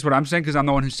you're saying. It's what I'm saying, because I'm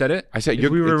the one who said it. I said,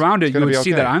 if we were around it, you would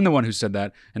see that I'm the one who said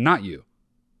that and not you.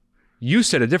 You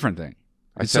said a different thing.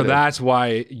 So that's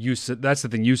why you said, that's the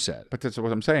thing you said. But that's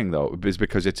what I'm saying, though, is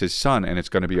because it's his son and it's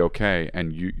going to be okay.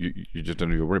 And you just don't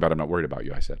need to worry about it. I'm not worried about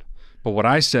you, I said. But what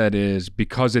I said is,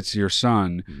 because it's your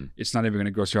son, it's not even going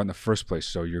to gross you out in the first place,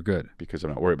 so you're good. Because I'm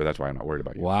not worried, but that's why I'm not worried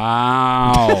about you.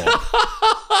 Wow.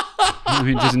 I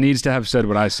mean, just needs to have said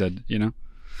what I said, you know?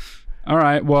 All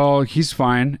right, well, he's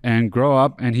fine, and grow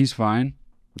up, and he's fine.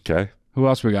 Okay. Who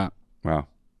else we got? Wow.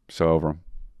 So over him.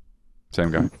 Same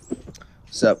guy.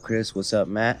 What's up, Chris? What's up,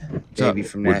 Matt? Davey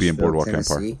from Would be in Nashville, Boardwalk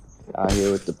Tennessee. Out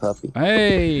here with the puppy.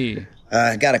 Hey.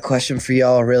 I got a question for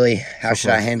y'all, really. How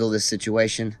should I handle this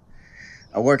situation?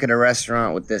 I work at a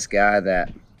restaurant with this guy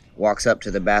that walks up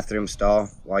to the bathroom stall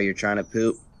while you're trying to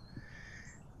poop,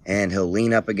 and he'll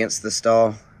lean up against the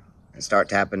stall and start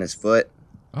tapping his foot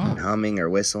and humming or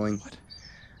whistling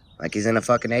like he's in a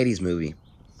fucking 80s movie.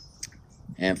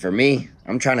 And for me,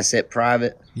 I'm trying to sit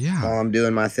private while I'm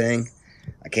doing my thing.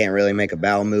 I can't really make a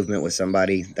bowel movement with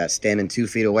somebody that's standing 2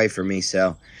 feet away from me,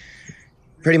 so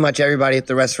pretty much everybody at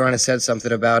the restaurant has said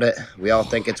something about it. We all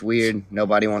think it's weird.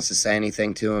 Nobody wants to say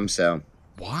anything to him, so...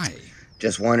 Why?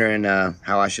 Just wondering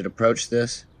how I should approach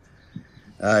this.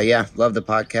 Yeah, love the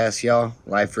podcast, y'all.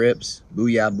 Life rips.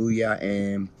 Booyah, booyah,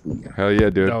 and booyah. Hell yeah,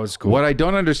 dude. That was cool. What I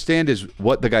don't understand is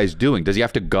what the guy's doing. Does he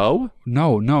have to go?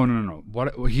 No.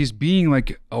 What he's being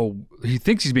like, he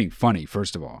thinks he's being funny,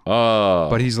 first of all. Oh.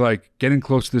 But he's like getting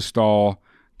close to the stall,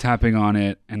 tapping on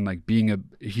it, and like being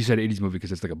he said 80s movie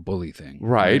because it's like a bully thing.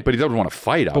 Right, but he doesn't want to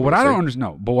fight, obviously. But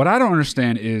what I don't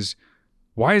understand is,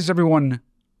 why is everyone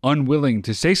unwilling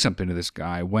to say something to this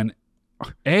guy when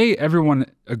A, everyone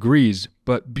agrees,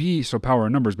 but B, so power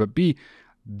in numbers, but B,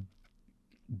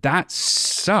 that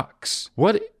sucks.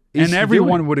 What and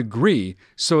everyone would agree.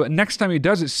 So next time he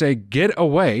does it, say, get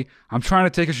away. I'm trying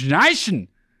to take a nation.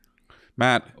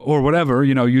 Matt. Or whatever,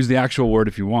 use the actual word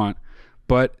if you want.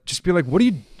 But just be like,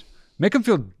 make him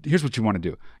feel, here's what you want to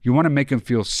do. You want to make him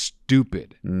feel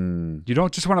stupid. You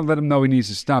don't just want to let him know he needs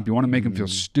to stop. You want to make him feel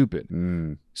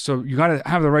stupid. So you got to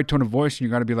have the right tone of voice, and you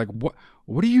got to be like,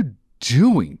 what are you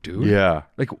doing, dude? Yeah.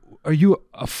 Like, are you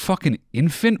a fucking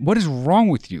infant? What is wrong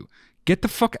with you? Get the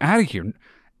fuck out of here.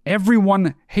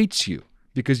 Everyone hates you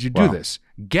because you do this.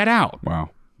 Get out. Wow.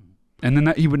 And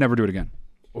then he would never do it again.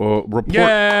 Report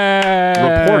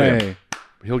him.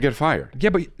 He'll get fired. Yeah,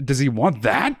 but does he want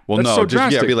that? Well, That's no, so just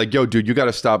drastic. be like, yo, dude, you got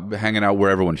to stop hanging out where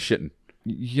everyone's shitting.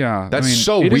 Yeah, that's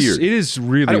so weird. It is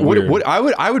really weird.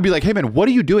 I would be like, hey man, what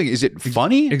are you doing? Is it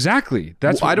funny? Exactly.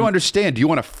 That's I don't understand. Do you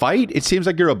want to fight? It seems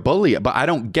like you're a bully, but I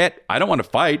don't want to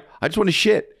fight. I just want to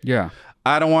shit. Yeah.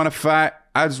 I don't want to fight.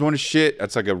 I just want to shit.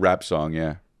 That's like a rap song.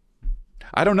 Yeah.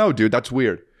 I don't know, dude. That's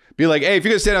weird. Be like, hey, if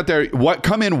you're gonna stand out there,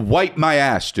 come in, wipe my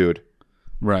ass, dude.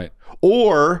 Right.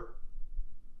 Or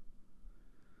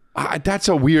that's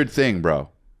a weird thing, bro.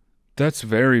 That's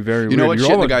very, very weird. You know what? You're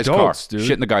Shit in all the guy's adults, car. Dude.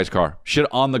 Shit in the guy's car. Shit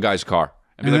on the guy's car.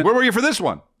 And be like, where were you for this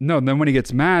one? No, then when he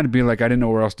gets mad, be like, I didn't know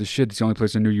where else to shit. It's the only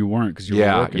place I knew you weren't because you were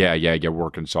working. Yeah, you're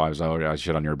working. So I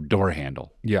shit on your door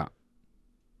handle. Yeah.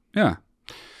 Yeah.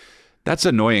 That's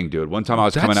annoying, dude. One time I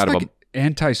was coming out of a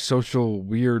antisocial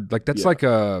weird, like that's like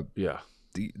a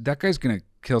that guy's gonna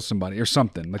kill somebody or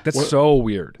something. Like that's so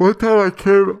weird. One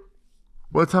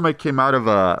time I came out of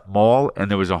a mall and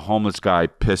there was a homeless guy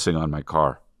pissing on my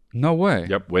car. No way.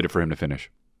 Yep. Waited for him to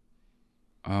finish.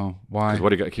 Oh, why?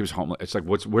 Because he was homeless. It's like,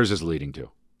 where's this leading to?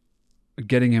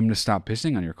 Getting him to stop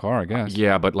pissing on your car, I guess.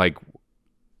 Yeah, but like,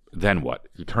 then what?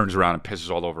 He turns around and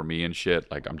pisses all over me and shit.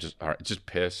 Like, I'm just, all right, just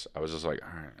piss. I was just like,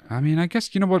 all right. I mean, I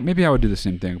guess, you know what? Maybe I would do the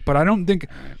same thing. But I don't think,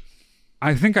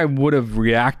 I think I would have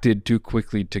reacted too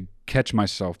quickly to catch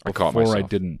myself before I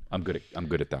didn't. I'm good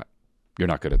at that. You're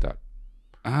not good at that.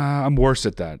 I'm worse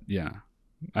at that. Yeah.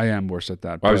 I am worse at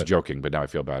that. Well, I was joking, but now I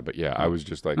feel bad. But yeah, I was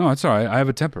just like, no, it's all right. I have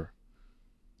a temper.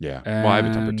 Yeah. Well, I have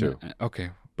a temper too. Okay.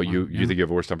 But you think you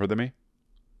have a worse temper than me?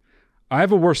 I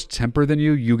have a worse temper than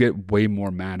you. You get way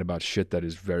more mad about shit that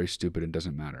is very stupid and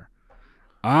doesn't matter.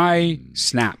 I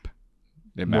snap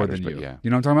more than you. Yeah.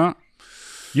 You know what I'm talking about?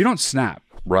 You don't snap.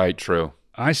 Right, true.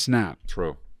 I snapped.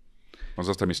 True. When's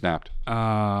the last time you snapped?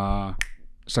 A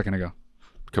second ago.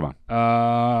 Come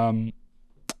on.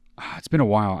 It's been a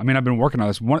while. I mean, I've been working on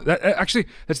this. Actually,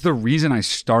 that's the reason I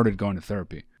started going to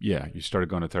therapy. Yeah, you started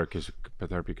going to therapy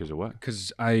because of what?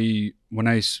 Because when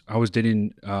I was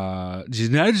dating remember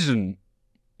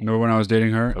when I was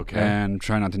dating her? Okay. And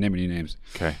try not to name any names.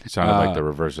 Okay. It sounded like the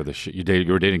reverse of the shit.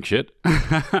 You were dating shit?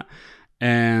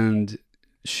 And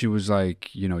she was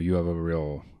like, you have a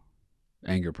real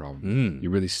anger problem.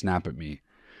 You really snap at me.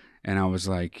 And I was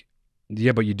like,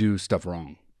 yeah, but you do stuff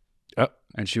wrong.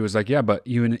 And she was like, yeah, but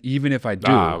even if I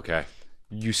do, okay,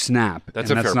 you snap. That's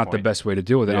not point. the best way to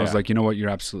deal with it. Yeah. I was like, you know what? You're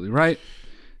absolutely right.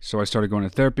 So I started going to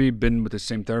therapy, been with the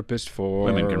same therapist for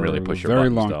Women can really push your a very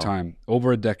buttons, long though. time,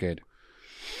 over a decade.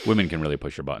 Women can really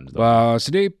push your buttons, though.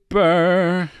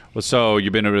 Sleeper. Well, so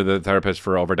you've been with the therapist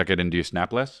for over a decade, and do you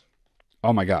snap less?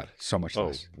 Oh my God, so much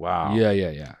less. Wow.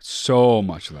 Yeah. So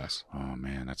much less. Oh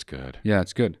man, that's good. Yeah,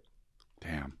 it's good.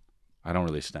 Damn. I don't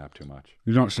really snap too much.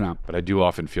 You don't snap. But I do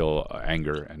often feel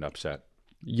anger and upset.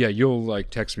 Yeah, you'll like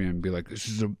text me and be like, this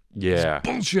is Yeah.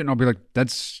 bullshit. And I'll be like,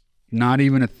 that's not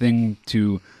even a thing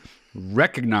to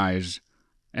recognize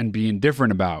and be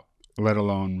indifferent about, let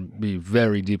alone be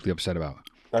very deeply upset about.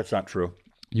 That's not true.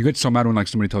 You get so mad when like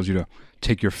somebody tells you to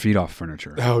take your feet off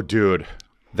furniture. Oh, dude.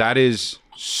 That is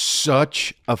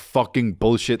such a fucking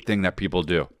bullshit thing that people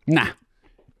do. Nah.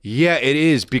 Yeah, it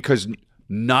is, because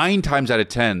 9 times out of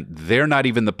 10, they're not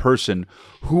even the person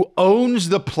who owns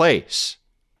the place.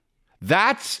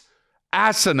 That's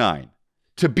asinine.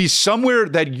 To be somewhere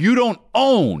that you don't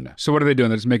own. So what are they doing?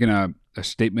 They're just making a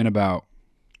statement about...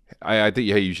 I think,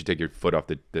 hey, you should take your foot off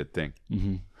the thing.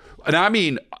 Mm-hmm. And I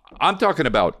mean, I'm talking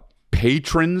about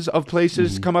patrons of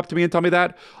places come up to me and tell me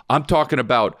that. I'm talking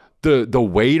about the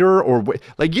waiter or...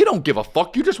 Like, you don't give a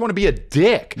fuck. You just want to be a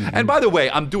dick. Mm-hmm. And by the way,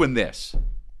 I'm doing this.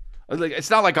 Like, it's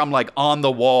not like I'm like on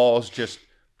the walls, just,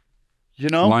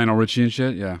 Lionel Richie and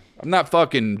shit, yeah. I'm not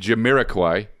fucking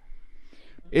Jamiroquai.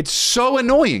 It's so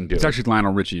annoying, dude. It's actually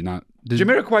Lionel Richie, not...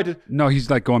 Jamiroquai. No, he's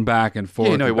like going back and forth.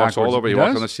 Yeah, no, he walks all over. He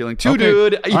walks on the ceiling too, okay.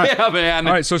 dude. All right. Yeah, man.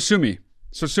 All right, so sue me.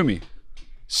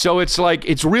 So it's like,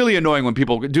 it's really annoying when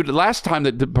people, dude, the last time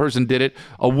that the person did it,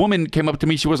 a woman came up to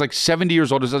me. She was like 70 years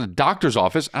old. It was at a doctor's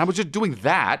office. And I was just doing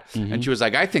that. Mm-hmm. And she was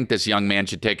like, I think this young man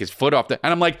should take his foot off. And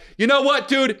I'm like, you know what,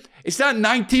 dude? It's not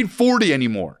 1940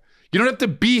 anymore. You don't have to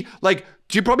be like,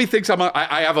 she probably thinks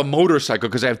I have a motorcycle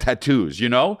because I have tattoos,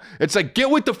 It's like, get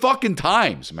with the fucking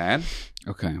times, man.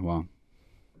 Okay, well,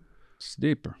 it's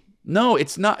deeper. No,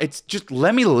 it's not. It's just,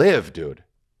 let me live, dude.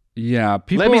 Yeah,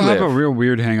 people have a real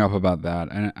weird hang up about that,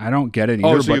 and I don't get it either.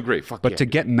 Oh, so you agree? Fuck but yeah.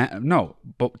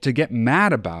 to get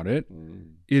mad about it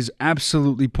is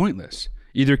absolutely pointless.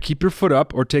 Either keep your foot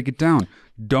up or take it down.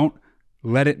 Don't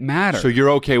let it matter. So you're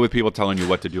okay with people telling you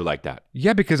what to do like that?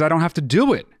 Yeah, because I don't have to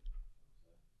do it.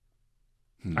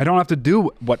 I don't have to do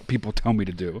what people tell me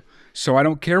to do, so I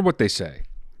don't care what they say.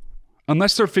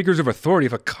 Unless they're figures of authority.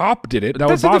 If a cop did it, that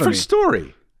would bother me. That's a different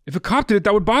story. If a cop did it,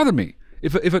 that would bother me.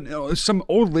 If some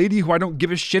old lady who I don't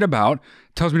give a shit about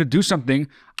tells me to do something,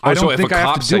 I don't think I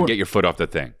have to do it. So if a cop said, get your foot off the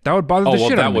thing. That would bother the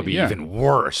shit out of me. That would be even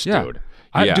worse, dude.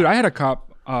 Dude, I had a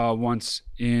cop once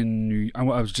I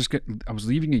was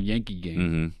leaving a Yankee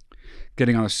game,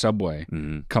 getting on a subway,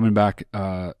 coming back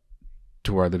to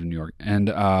where I live in New York. And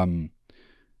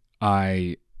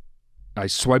I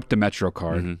swiped the Metro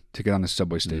card to get on the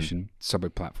subway station, subway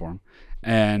platform.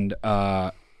 And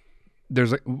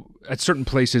there's like at certain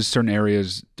places, certain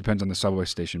areas, depends on the subway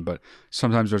station, but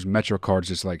sometimes there's Metro cards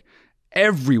just like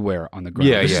everywhere on the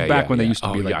ground. This is back when they used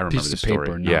to be like pieces of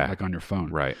paper, not like on your phone.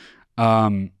 Right.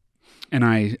 And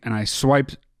I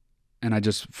swiped and I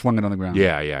just flung it on the ground.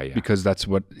 Yeah. Because that's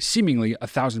what seemingly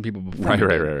 1,000 people before me did.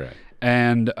 Right.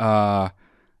 And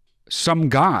some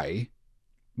guy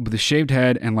with a shaved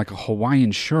head and like a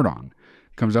Hawaiian shirt on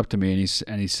comes up to me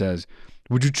and he says,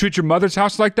 "Would you treat your mother's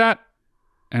house like that?"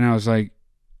 And I was like,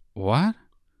 "What?"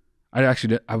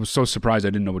 I was so surprised I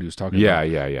didn't know what he was talking about.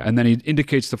 Yeah. And then he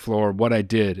indicates the floor what I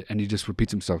did, and he just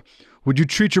repeats himself. "Would you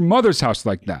treat your mother's house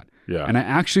like that?" Yeah. And I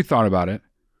actually thought about it,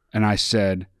 and I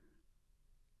said,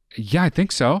 "Yeah, I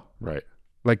think so." Right.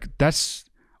 Like that's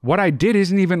what I did.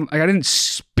 Isn't even like I didn't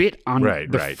spit on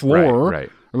the floor right.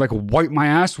 or like wipe my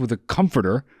ass with a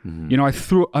comforter. I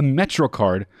threw a Metro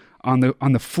card on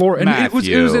the floor, and it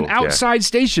was an outside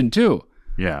station too.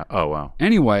 Yeah. Oh wow.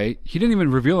 Anyway, he didn't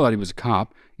even reveal that he was a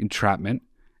cop. Entrapment,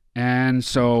 and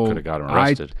so could have got him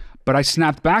arrested. But I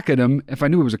snapped back at him. If I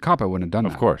knew he was a cop, I wouldn't have done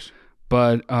that. Of course.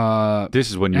 But this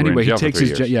is when you were in jail for 3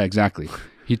 years. Yeah, exactly.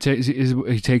 He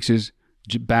takes his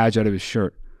badge out of his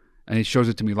shirt, and he shows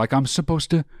it to me like I'm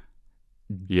supposed to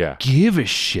give a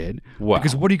shit. Wow.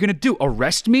 Because what are you going to do?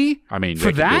 Arrest me? I mean, for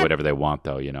they that? can do whatever they want,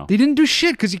 though, you know. They didn't do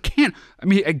shit because you can't. I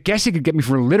mean, I guess you could get me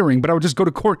for littering, but I would just go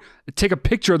to court, take a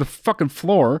picture of the fucking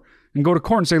floor, and go to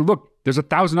court and say, look, there's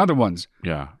 1,000 other ones.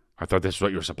 Yeah. I thought this is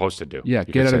what you were supposed to do. Yeah,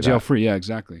 get out of jail free. Yeah,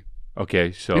 exactly.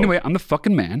 Okay, so... Anyway, I'm the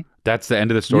fucking man. That's the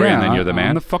end of the story, and then you're the man?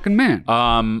 I'm the fucking man.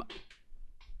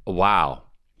 Wow.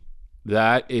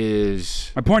 That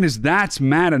is... My point is, that's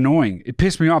mad annoying. It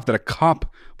pissed me off that a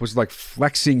cop was like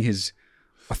flexing his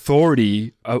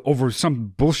authority over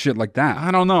some bullshit like that.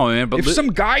 I don't know, man. But if some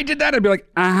guy did that, I'd be like,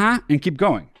 and keep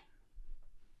going.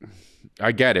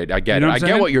 I get it. I get You know it. what I I'm get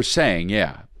saying? what you're saying,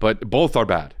 yeah. But both are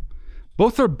bad.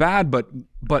 Both are bad, but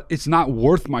it's not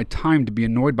worth my time to be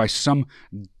annoyed by some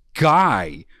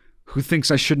guy who thinks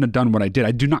I shouldn't have done what I did.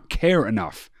 I do not care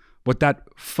enough what that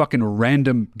fucking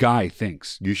random guy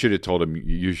thinks. You should have told him,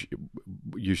 you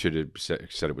should have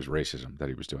said it was racism that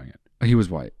he was doing it. He was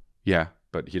white. Yeah,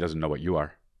 but he doesn't know what you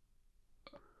are.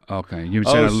 Okay. You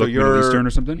said I look Middle Eastern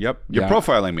or something? Yep. You're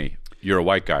profiling me. You're a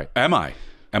white guy. Am I?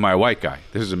 Am I a white guy?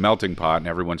 This is a melting pot, and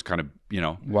everyone's kind of,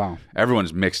 wow.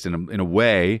 Everyone's mixed in a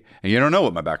way, and you don't know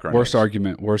what my background Worst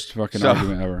is. Worst fucking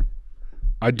argument ever.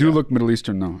 I do look Middle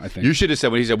Eastern, though, I think. You should have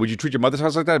said, when he said, would you treat your mother's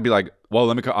house like that? I'd be like, well,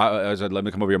 let me come over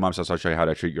to your mom's house. I'll show you how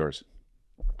to treat yours.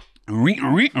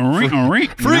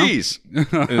 Freeze! They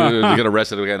get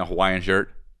arrested again in a Hawaiian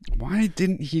shirt. Why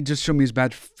didn't he just show me his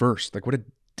badge first? Like, what a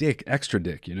dick, extra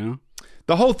dick,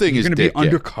 The whole thing is going to be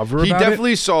undercover He about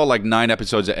definitely saw like 9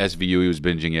 episodes of SVU. He was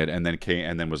binging it, and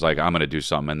then was like, I'm going to do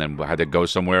something, and then had to go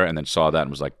somewhere, and then saw that and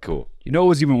was like, cool. You know what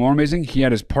was even more amazing? He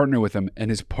had his partner with him,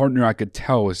 and his partner, I could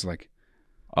tell, was like,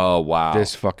 oh, wow.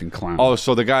 This fucking clown. Oh,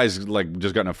 so the guy's like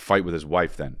just got in a fight with his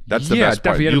wife then. That's the best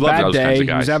part. He had You a love bad those day. kinds of He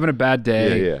guys. was having a bad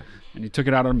day. Yeah. And he took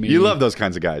it out on me. You love those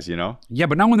kinds of guys, Yeah,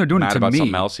 but not when they're doing Mad it to about me.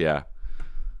 something else, yeah.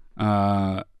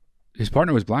 His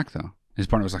partner was black, though. His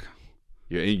partner was like...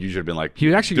 Yeah, you should have been like, he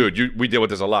was actually, dude, we deal with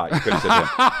this a lot. You could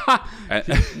have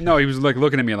said him. No, he was like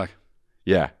looking at me like...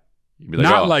 Yeah. You'd be like,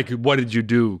 not like, what did you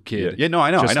do, kid? Yeah, no,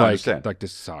 I know. Just I like, understand. Like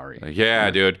this, sorry. Like, yeah,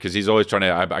 dude, because he's always trying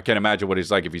to... I can't imagine what he's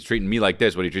like if he's treating me like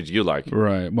this, what he treats you like.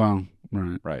 Right, well,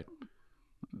 right. Right.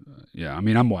 Yeah, I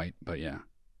mean, I'm white, but yeah.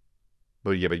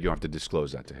 But you don't have to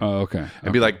disclose that to him. Oh, okay.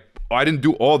 And be like, I didn't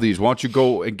do all these. Why don't you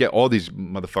go and get all these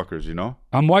motherfuckers,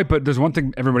 I'm white, but there's one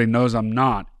thing everybody knows I'm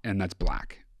not, and that's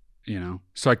black.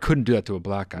 So I couldn't do that to a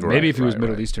black guy. Maybe if he was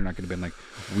Middle Eastern, I could have been like,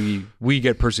 we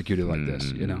get persecuted like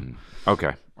this,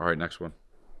 Okay. All right, next one.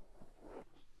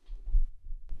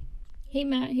 Hey,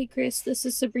 Matt. Hey, Chris. This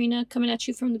is Sabrina coming at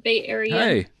you from the Bay Area.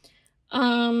 Hey.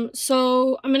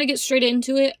 So I'm going to get straight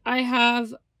into it. I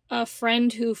have a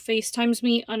friend who FaceTimes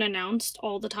me unannounced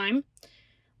all the time.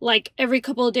 Like, every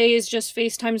couple of days, just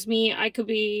FaceTimes me. I could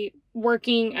be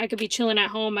working, I could be chilling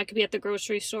at home, I could be at the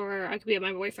grocery store, I could be at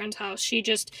my boyfriend's house. She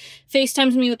just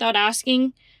FaceTimes me without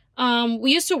asking.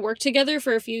 We used to work together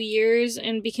for a few years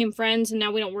and became friends, and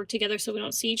now we don't work together, so we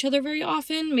don't see each other very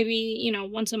often, maybe,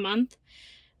 once a month.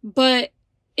 But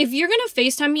if you're gonna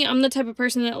FaceTime me, I'm the type of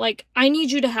person that, like, I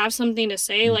need you to have something to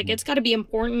say. Like, it's gotta be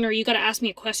important, or you gotta ask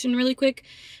me a question really quick.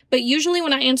 But usually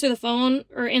when I answer the phone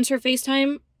or answer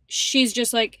FaceTime, she's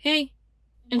just like, hey.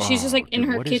 And she's just like in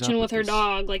her kitchen with her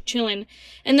dog, like chilling.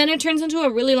 And then it turns into a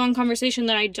really long conversation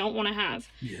that I don't want to have.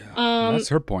 Yeah, that's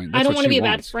her point. I don't want to be a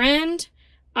bad friend.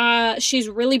 She's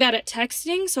really bad at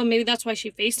texting, so maybe that's why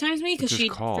she FaceTimes me, because she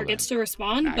forgets to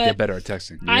respond. But get better at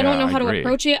texting. I don't know how to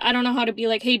approach it. I don't know how to be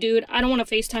like, hey, dude, I don't want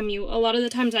to FaceTime you. A lot of the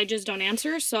times I just don't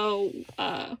answer. So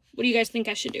what do you guys think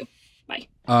I should do? Bye.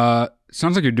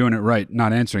 Sounds like you're doing it right,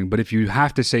 not answering. But if you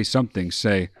have to say something,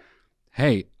 say,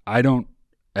 hey, I don't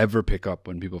ever pick up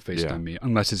when people FaceTime me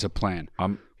unless it's a plan,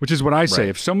 which is what I say.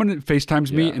 If someone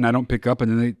FaceTimes me and I don't pick up, and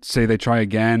then they say they try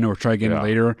again or try again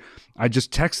later, I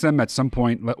just text them at some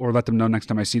point or let them know next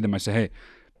time I see them. I say, hey,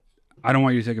 I don't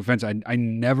want you to take offense. I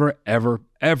never, ever,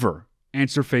 ever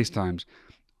answer FaceTimes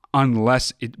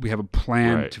unless we have a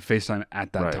plan to FaceTime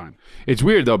at that time. It's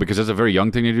weird, though, because that's a very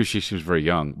young thing to do. She was very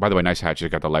young. By the way, nice hat. She's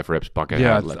got the Life Rips bucket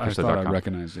hat. Yeah, I thought I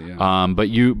recognized it, yeah. But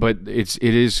it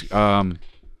is...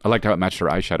 I liked how it matched her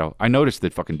eyeshadow. I noticed the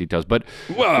fucking details, but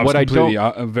what I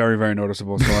don't... very, very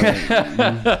noticeable. So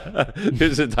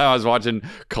This is the time I was watching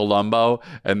Columbo,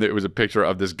 and there was a picture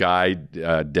of this guy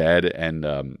dead, and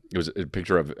it was a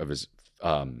picture of his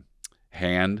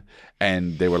hand,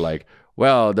 and they were like,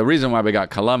 well, the reason why we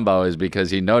got Columbo is because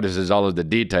he notices all of the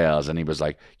details. And he was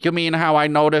like, you mean how I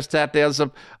noticed that there's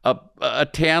a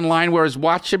tan line where his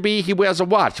watch should be? He wears a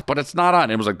watch, but it's not on.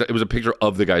 It was like, it was a picture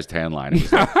of the guy's tan line.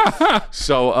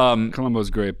 So Columbo's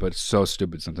great, but so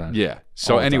stupid sometimes. Yeah.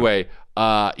 So anyway,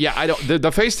 I don't,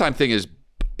 the FaceTime thing is,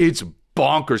 it's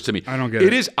bonkers to me. I don't get it.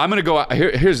 It is. I'm gonna go out.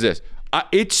 Here's this.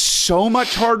 It's so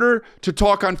much harder to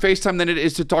talk on FaceTime than it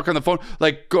is to talk on the phone.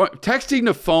 Like texting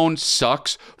the phone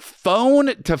sucks. Phone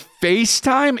to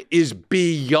FaceTime is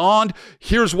beyond.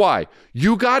 Here's why.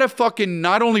 You gotta fucking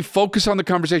not only focus on the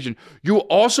conversation, you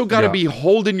also gotta be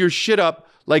holding your shit up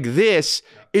like this.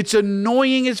 It's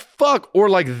annoying as fuck. Or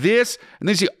like this, and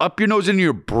then you up your nose into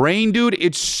your brain, dude.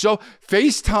 It's so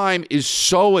FaceTime is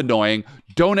so annoying.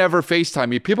 Don't ever FaceTime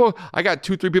me. People, I got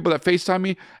 2-3 people that FaceTime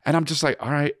me, and I'm just like,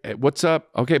 all right, what's up?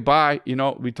 Okay, bye. You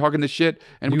know, we talking this shit,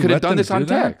 and we could have done this on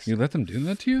text. You let them do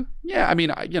that to you? Yeah, I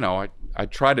mean, I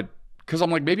try to, because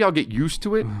I'm like, maybe I'll get used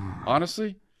to it,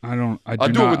 honestly. I'll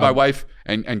do it with my wife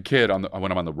and kid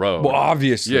when I'm on the road. Well,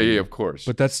 obviously. Yeah, of course.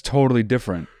 But that's totally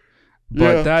different.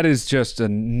 But that is just a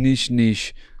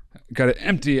niche. Got to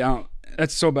empty out.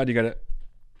 That's so bad. You got to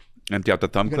empty out the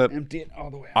thumb clip. Empty it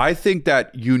all the way out. I think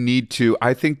that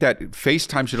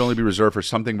FaceTime should only be reserved for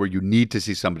something where you need to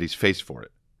see somebody's face for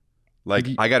it. Like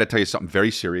I got to tell you something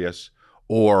very serious,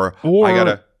 or I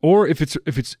gotta. Or if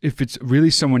it's really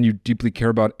someone you deeply care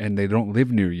about and they don't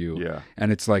live near you,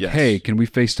 and it's like, hey, can we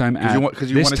FaceTime at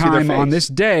this time on this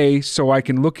day so I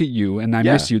can look at you and I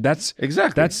miss you? That's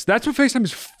exactly that's what FaceTime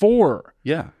is for.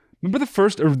 Yeah. Remember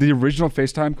the original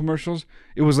FaceTime commercials?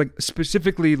 It was like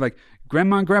specifically like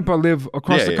grandma and grandpa live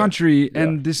across the country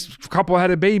and this couple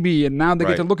had a baby and now they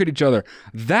get to look at each other.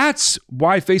 That's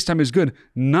why FaceTime is good.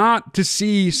 Not to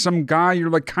see some guy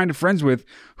you're like kind of friends with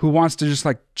who wants to just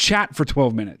like chat for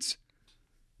 12 minutes.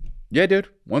 Yeah, dude.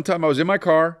 One time I was in my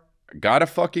car, got a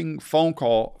fucking phone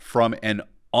call from an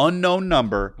unknown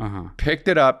number, picked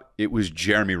it up. It was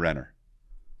Jeremy Renner.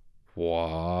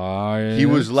 Why? He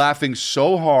was laughing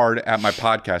so hard at my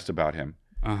podcast about him.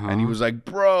 And he was like,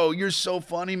 bro, you're so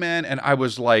funny, man. And I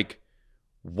was like,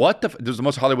 what the? This was the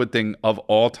most Hollywood thing of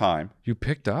all time. You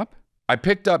picked up? I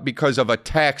picked up because of a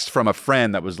text from a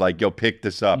friend that was like, yo, pick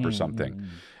this up or something.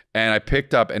 And I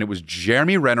picked up and it was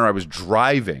Jeremy Renner. I was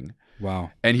driving.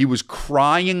 Wow. And he was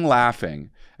crying,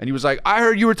 laughing. And he was like, I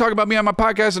heard you were talking about me on my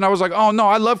podcast. And I was like, oh, no,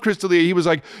 I love Chris D'Elia. He was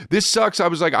like, this sucks. I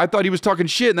was like, I thought he was talking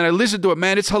shit. And then I listened to it,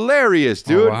 man. It's hilarious,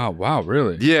 dude. Oh, wow,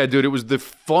 really? Yeah, dude. It was the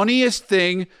funniest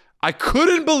thing. I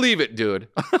couldn't believe it, dude.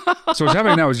 So what's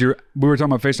happening now is we were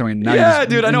talking about FaceTime. And now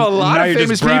dude. I know a lot of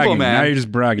famous people, man. Now you're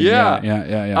just bragging.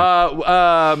 Yeah. How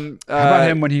about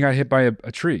him when he got hit by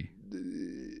a tree?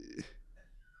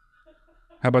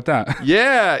 How about that?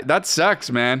 Yeah, that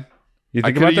sucks, man. You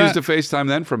think I could have used a FaceTime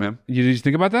then from him. Did you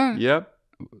think about that? Yep.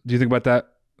 Do you think about that?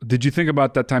 Did you think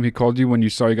about that time he called you when you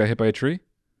saw you got hit by a tree?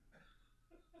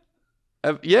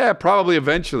 Yeah, probably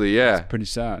eventually, yeah. That's pretty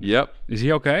sad. Yep. Is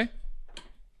he okay?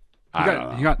 I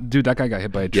don't know. Dude, that guy got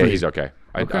hit by a tree. Yeah, he's okay.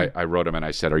 I wrote him and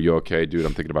I said, are you okay, dude?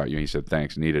 I'm thinking about you. And he said,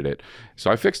 thanks, needed it.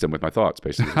 So I fixed him with my thoughts,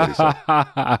 basically. What he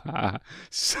said.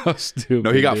 So stupid.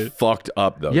 No, he got fucked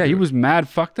up, though. Yeah, dude. he was mad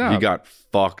fucked up. He got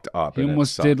fucked up. He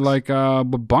almost did like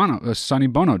what Sonny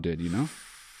Bono did, you know?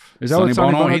 Is that Sonny what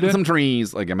Sonny Bono hitting did? some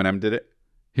trees like Eminem did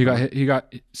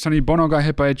it. Sonny Bono got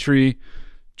hit by a tree.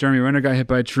 Jeremy Renner got hit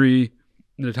by a tree.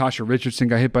 Natasha Richardson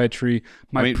got hit by a tree.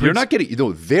 You're not getting,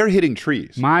 they're hitting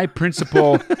trees. My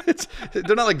principal.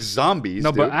 They're not like zombies. No,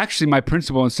 dude. but actually, my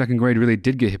principal in second grade really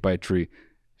did get hit by a tree.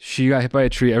 She got hit by a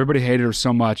tree. Everybody hated her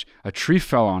so much. A tree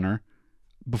fell on her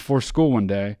before school one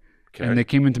day. Okay. And they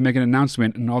came in to make an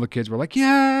announcement, and all the kids were like,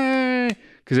 yay!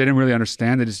 Because they didn't really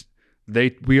understand.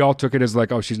 We all took it as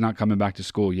like, oh, she's not coming back to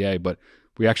school, yay. But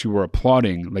we actually were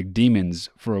applauding like demons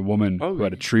for a woman who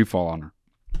had a tree fall on her.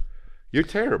 You're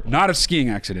terrible. Not a skiing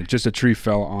accident, just a tree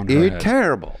fell on her You're head.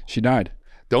 terrible. She died.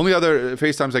 The only other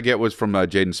FaceTimes I get was from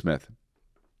Jaden Smith.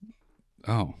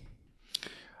 Oh.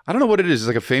 I don't know what it is. It's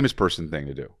like a famous person thing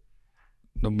to do.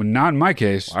 No, but not in my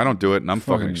case. I don't do it, and I'm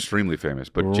fucking extremely famous.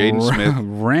 But Jaden Smith...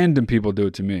 Random people do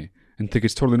it to me and think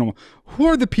it's totally normal. Who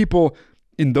are the people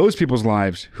in those people's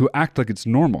lives who act like it's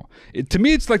normal? To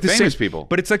me, it's like the famous same... people.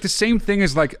 But it's like the same thing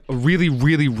as like a really,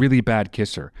 really, really bad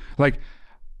kisser. Like...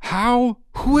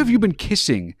 Who have you been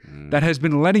kissing that has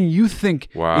been letting you think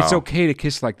it's okay to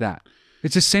kiss like that?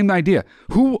 It's the same idea.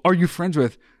 Who are you friends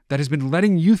with that has been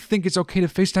letting you think it's okay to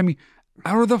FaceTime me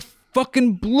out of the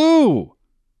fucking blue?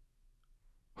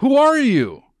 Who are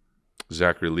you?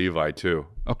 Zachary Levi, too.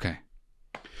 Okay.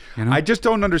 You know? I just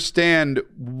don't understand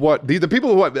what... The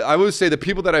people who... I would say the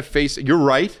people that I face... You're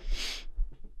right.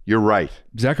 You're right.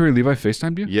 Zachary Levi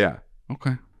FaceTimed you? Yeah.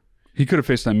 Okay. He could have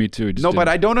FaceTimed me too. No, but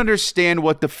I don't understand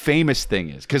what the famous thing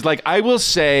is. Because, like, I will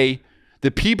say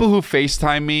the people who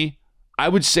FaceTime me, I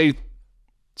would say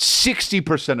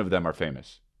 60% of them are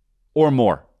famous or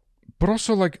more. But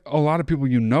also, like, a lot of people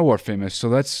you know are famous, so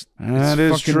that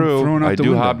is true. I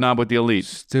do hobnob with the elite.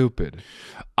 Stupid.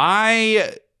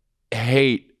 I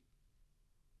hate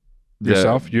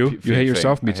yourself. You hate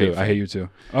yourself. Me too. I hate you too.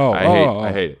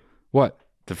 I hate it. What?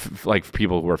 Like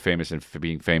people who are famous and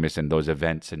being famous in those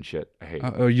events and shit. I hate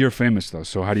it. You're famous though,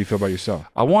 so how do you feel about yourself?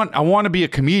 I want to be a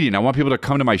comedian. I want people to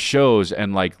come to my shows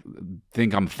and like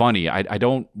think I'm funny. I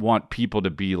don't want people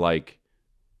to be like,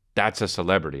 that's a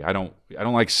celebrity. I don't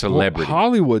like celebrity. Well,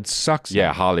 Hollywood sucks.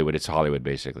 Yeah, Hollywood. It's Hollywood,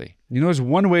 basically. You know, there's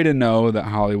one way to know that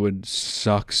Hollywood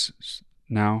sucks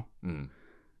now.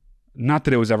 Not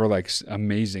that it was ever like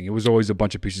amazing. It was always a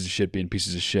bunch of pieces of shit being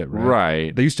pieces of shit, right?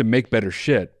 Right. They used to make better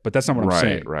shit, but that's not what I'm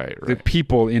saying. Right. The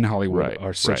people in Hollywood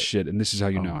are such shit, and this is how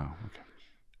you know. Wow.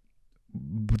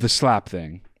 Okay. The slap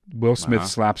thing. Will Smith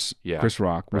slaps Chris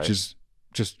Rock, which is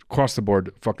just across the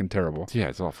board fucking terrible. Yeah,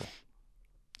 it's awful.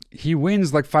 He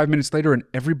wins like 5 minutes later, and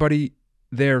everybody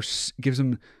there gives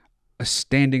him a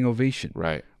standing ovation,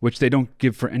 right? Which they don't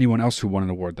give for anyone else who won an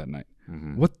award that night.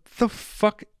 What the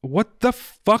fuck? What the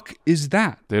fuck is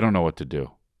that? They don't know what to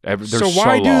do. So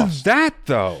why do that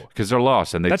though? Because they're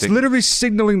lost, and that's literally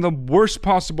signaling the worst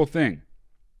possible thing.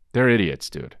 They're idiots,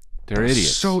 dude. They're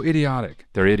idiots. So idiotic.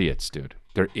 They're idiots, dude.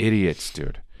 They're idiots,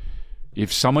 dude.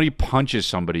 If somebody punches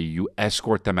somebody, you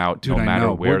escort them out, dude, no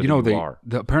matter where you are.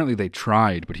 Apparently they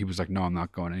tried, but he was like, "No, I'm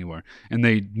not going anywhere." And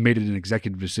they made it an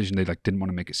executive decision. They like didn't want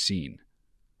to make a scene.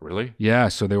 Really? Yeah.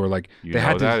 So they were like, they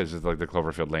had that. Is it like the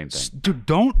Cloverfield Lane thing? Dude,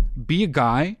 don't be a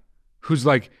guy who's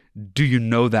like, "Do you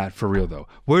know that for real though?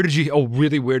 Where did you? Oh,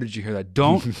 really? Where did you hear that?"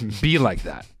 Don't be like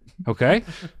that. Okay.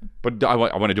 But I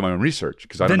want to do my own research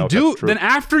because I don't know if that's true. Then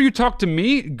after you talk to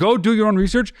me, go do your own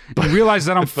research and realize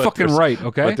that I'm fucking right,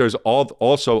 okay? But there's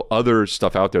also other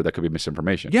stuff out there that could be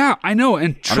misinformation. Yeah, I know.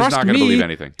 And trust me believe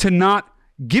anything. to not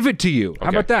give it to you. Okay. How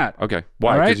about that? Okay.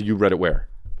 Why? Because you read it where?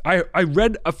 I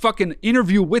read a fucking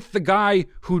interview with the guy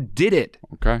who did it.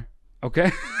 Okay.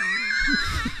 Okay?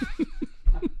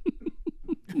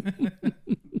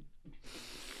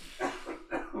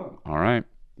 All right.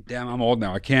 Damn, I'm old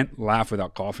now. I can't laugh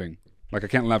without coughing. Like, I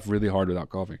can't laugh really hard without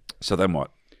coughing. So then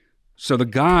what? So the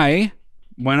guy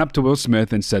went up to Will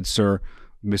Smith and said, "Sir,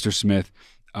 Mr. Smith,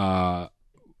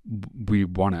 we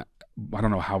want to," I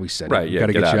don't know how he said it. We got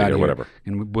to get you out of here. Whatever.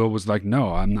 And Will was like,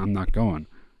 "No, I'm not going.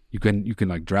 You can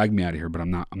like drag me out of here, but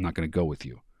I'm not going to go with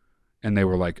you." And they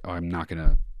were like, "Oh, I'm not going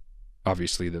to."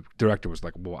 Obviously, the director was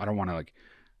like, "Well, I don't want to like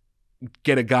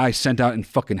get a guy sent out in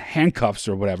fucking handcuffs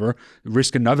or whatever,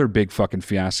 risk another big fucking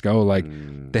fiasco." Like,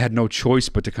 they had no choice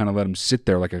but to kind of let him sit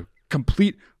there like a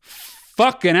complete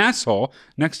fucking asshole.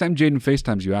 Next time Jaden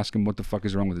FaceTimes you, ask him what the fuck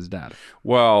is wrong with his dad.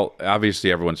 Well,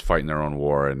 obviously everyone's fighting their own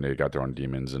war and they got their own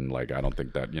demons, and like, I don't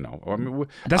think that, you know. I mean,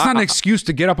 that's not an excuse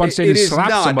to get up on stage and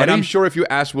slap somebody. And I'm sure if you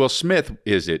ask Will Smith,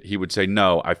 he would say,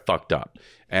 "No, I fucked up."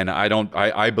 And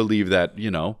I believe that,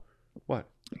 you know, what?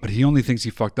 But he only thinks he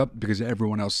fucked up because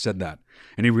everyone else said that.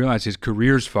 And he realized his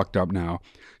career's fucked up now.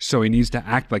 So he needs to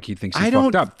act like he thinks he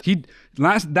fucked up.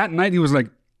 That night he was like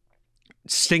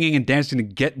singing and dancing to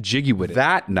get jiggy with it.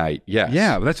 That night, yes.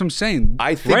 Yeah, but that's what I'm saying.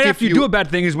 I think right after you do a bad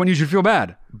thing is when you should feel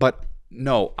bad. But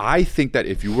no, I think that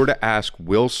if you were to ask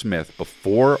Will Smith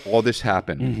before all this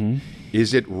happened,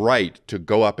 is it right to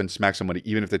go up and smack somebody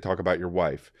even if they talk about your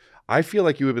wife? I feel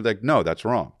like you would be like, "No, that's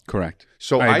wrong." Correct.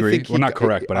 So I agree. think not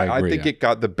correct, but I agree. I think it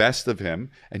got the best of him,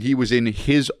 and he was in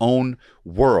his own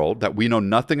world that we know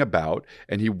nothing about,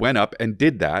 and he went up and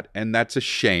did that, and that's a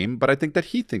shame. But I think that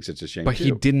he thinks it's a shame. But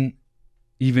he didn't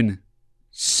even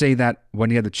say that when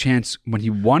he had the chance when he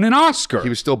won an Oscar. He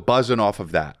was still buzzing off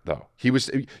of that, though. He was.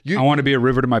 I want to be a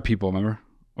river to my people. Remember?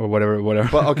 Or whatever.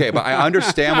 But okay, but I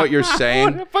understand what you're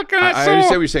saying. What a fucking I asshole.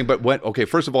 understand what you're saying. But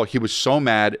first of all, he was so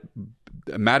mad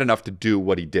enough to do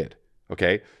what he did.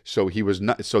 Okay, so he was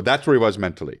not. So that's where he was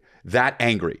mentally, that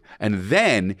angry, and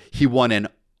then he won an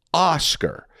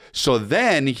Oscar. So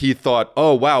then he thought,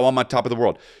 "Oh wow, I'm on top of the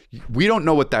world." We don't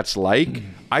know what that's like.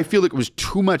 I feel like it was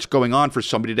too much going on for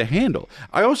somebody to handle.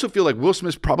 I also feel like Will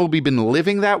Smith's probably been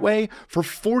living that way for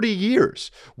 40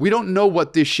 years. We don't know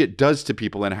what this shit does to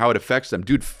people and how it affects them.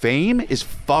 Dude, fame is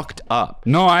fucked up.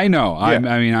 No, I know.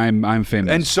 Yeah. I'm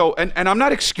famous. And so, and I'm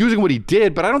not excusing what he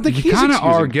did, but I don't think he's kind of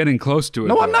are getting close to it.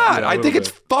 No, I'm not. I think it's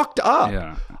fucked up.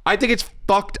 Yeah. I think it's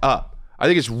fucked up. I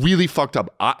think it's really fucked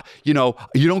up. You know,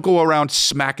 you don't go around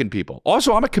smacking people.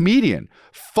 Also, I'm a comedian.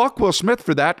 Fuck Will Smith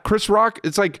for that. Chris Rock,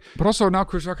 it's like... But also now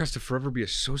Chris Rock has to forever be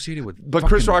associated with But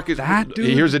Chris Rock is... that, dude?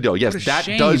 Here's the deal. Yes, that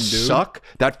does suck.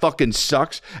 That fucking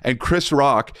sucks. And Chris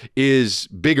Rock is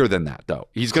bigger than that, though.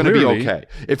 He's going to be okay.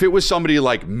 If it was somebody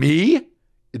like me,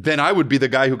 then I would be the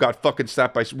guy who got fucking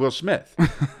slapped by Will Smith.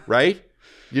 Right?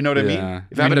 You know what I mean?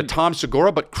 If I have a Tom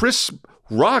Segura, but Chris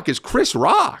Rock is Chris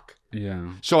Rock.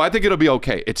 Yeah. So I think it'll be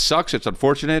okay. It sucks. It's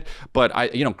unfortunate, but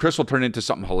Chris will turn into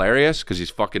something hilarious because he's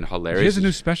fucking hilarious. He has a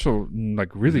new special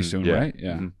like really soon, right?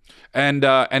 Yeah. And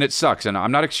it sucks, and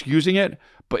I'm not excusing it,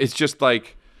 but it's just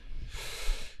like,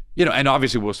 and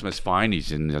obviously Will Smith's fine.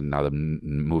 He's in another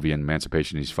movie,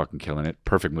 Emancipation. He's fucking killing it.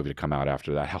 Perfect movie to come out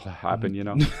after that happened. You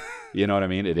know what I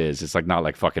mean? It is. It's like not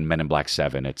like fucking Men in Black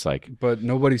 7. It's like, but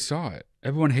nobody saw it.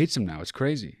 Everyone hates him now. It's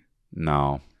crazy.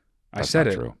 No. I said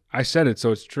it. True. I said it,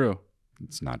 so it's true.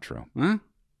 It's not true. Huh?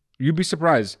 You'd be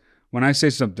surprised when I say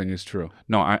something is true.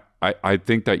 No, I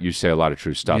think that you say a lot of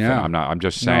true stuff. Yeah. And I'm not. I'm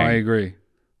just saying. No, I agree.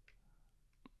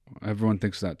 Everyone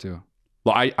thinks that too.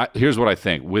 Well, I here's what I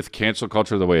think. With cancel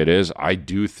culture the way it is, I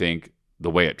do think the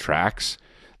way it tracks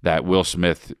that Will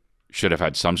Smith should have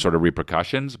had some sort of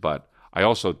repercussions, but I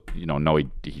also, know he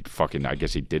fucking, I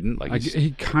guess he didn't. Like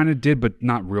he kind of did, but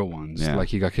not real ones. Yeah. Like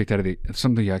he got kicked out of the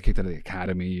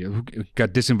Academy.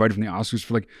 Got disinvited from the Oscars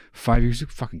for like 5 years. Who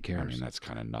fucking cares? I mean, that's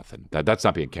kind of nothing. That's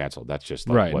not being canceled. That's just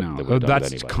like right. what No, they would've done that's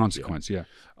with anybody. consequence. Yeah.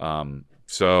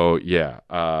 So yeah.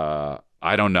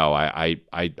 I don't know. I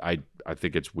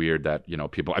think it's weird that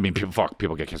people. I mean,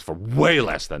 people get canceled for way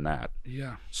less than that.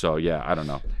 Yeah. So yeah, I don't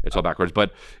know. It's all backwards,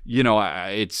 but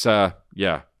it's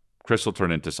yeah. Chris will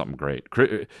turn into something great.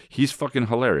 He's fucking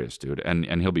hilarious, dude,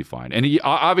 and he'll be fine. And he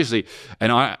obviously,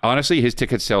 honestly, his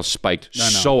ticket sales spiked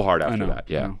so hard after that.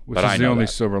 Yeah, which is the only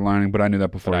silver lining. But I knew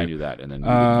that before. But I knew that, and then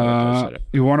I said it.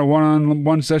 You want a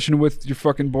one-on-one session with your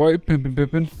fucking boy,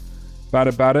 Pimpin'?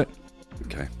 About it.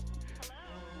 Okay.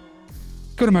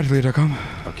 Go to matchlife.com.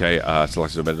 Okay,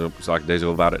 select days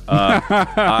about it.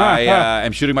 I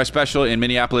am shooting my special in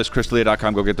Minneapolis.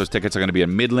 ChrisDelia.com. Go get those tickets. I'm going to be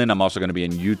in Midland. I'm also going to be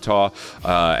in Utah.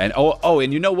 And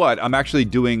you know what? I'm actually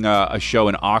doing a show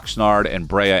in Oxnard and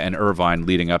Brea and Irvine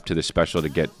leading up to this special to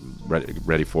get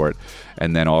ready for it.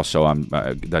 And then also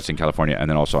that's in California. And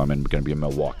then also I'm going to be in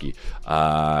Milwaukee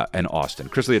and Austin.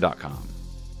 ChrisDelia.com.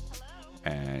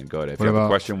 And go to, if you have a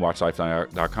question,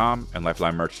 watchlifeline.com and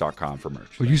lifelinemerch.com for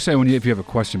merch. Well, you say if you have a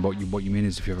question, but what you mean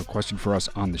is if you have a question for us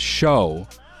on the show,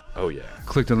 oh yeah,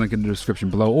 click the link in the description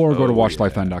below, or go to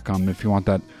watchlifeline.com. If you want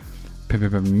that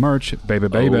merch, baby, go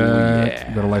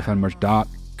to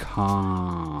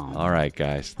lifelinemerch.com. All right,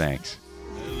 guys, thanks.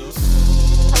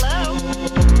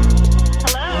 Hello.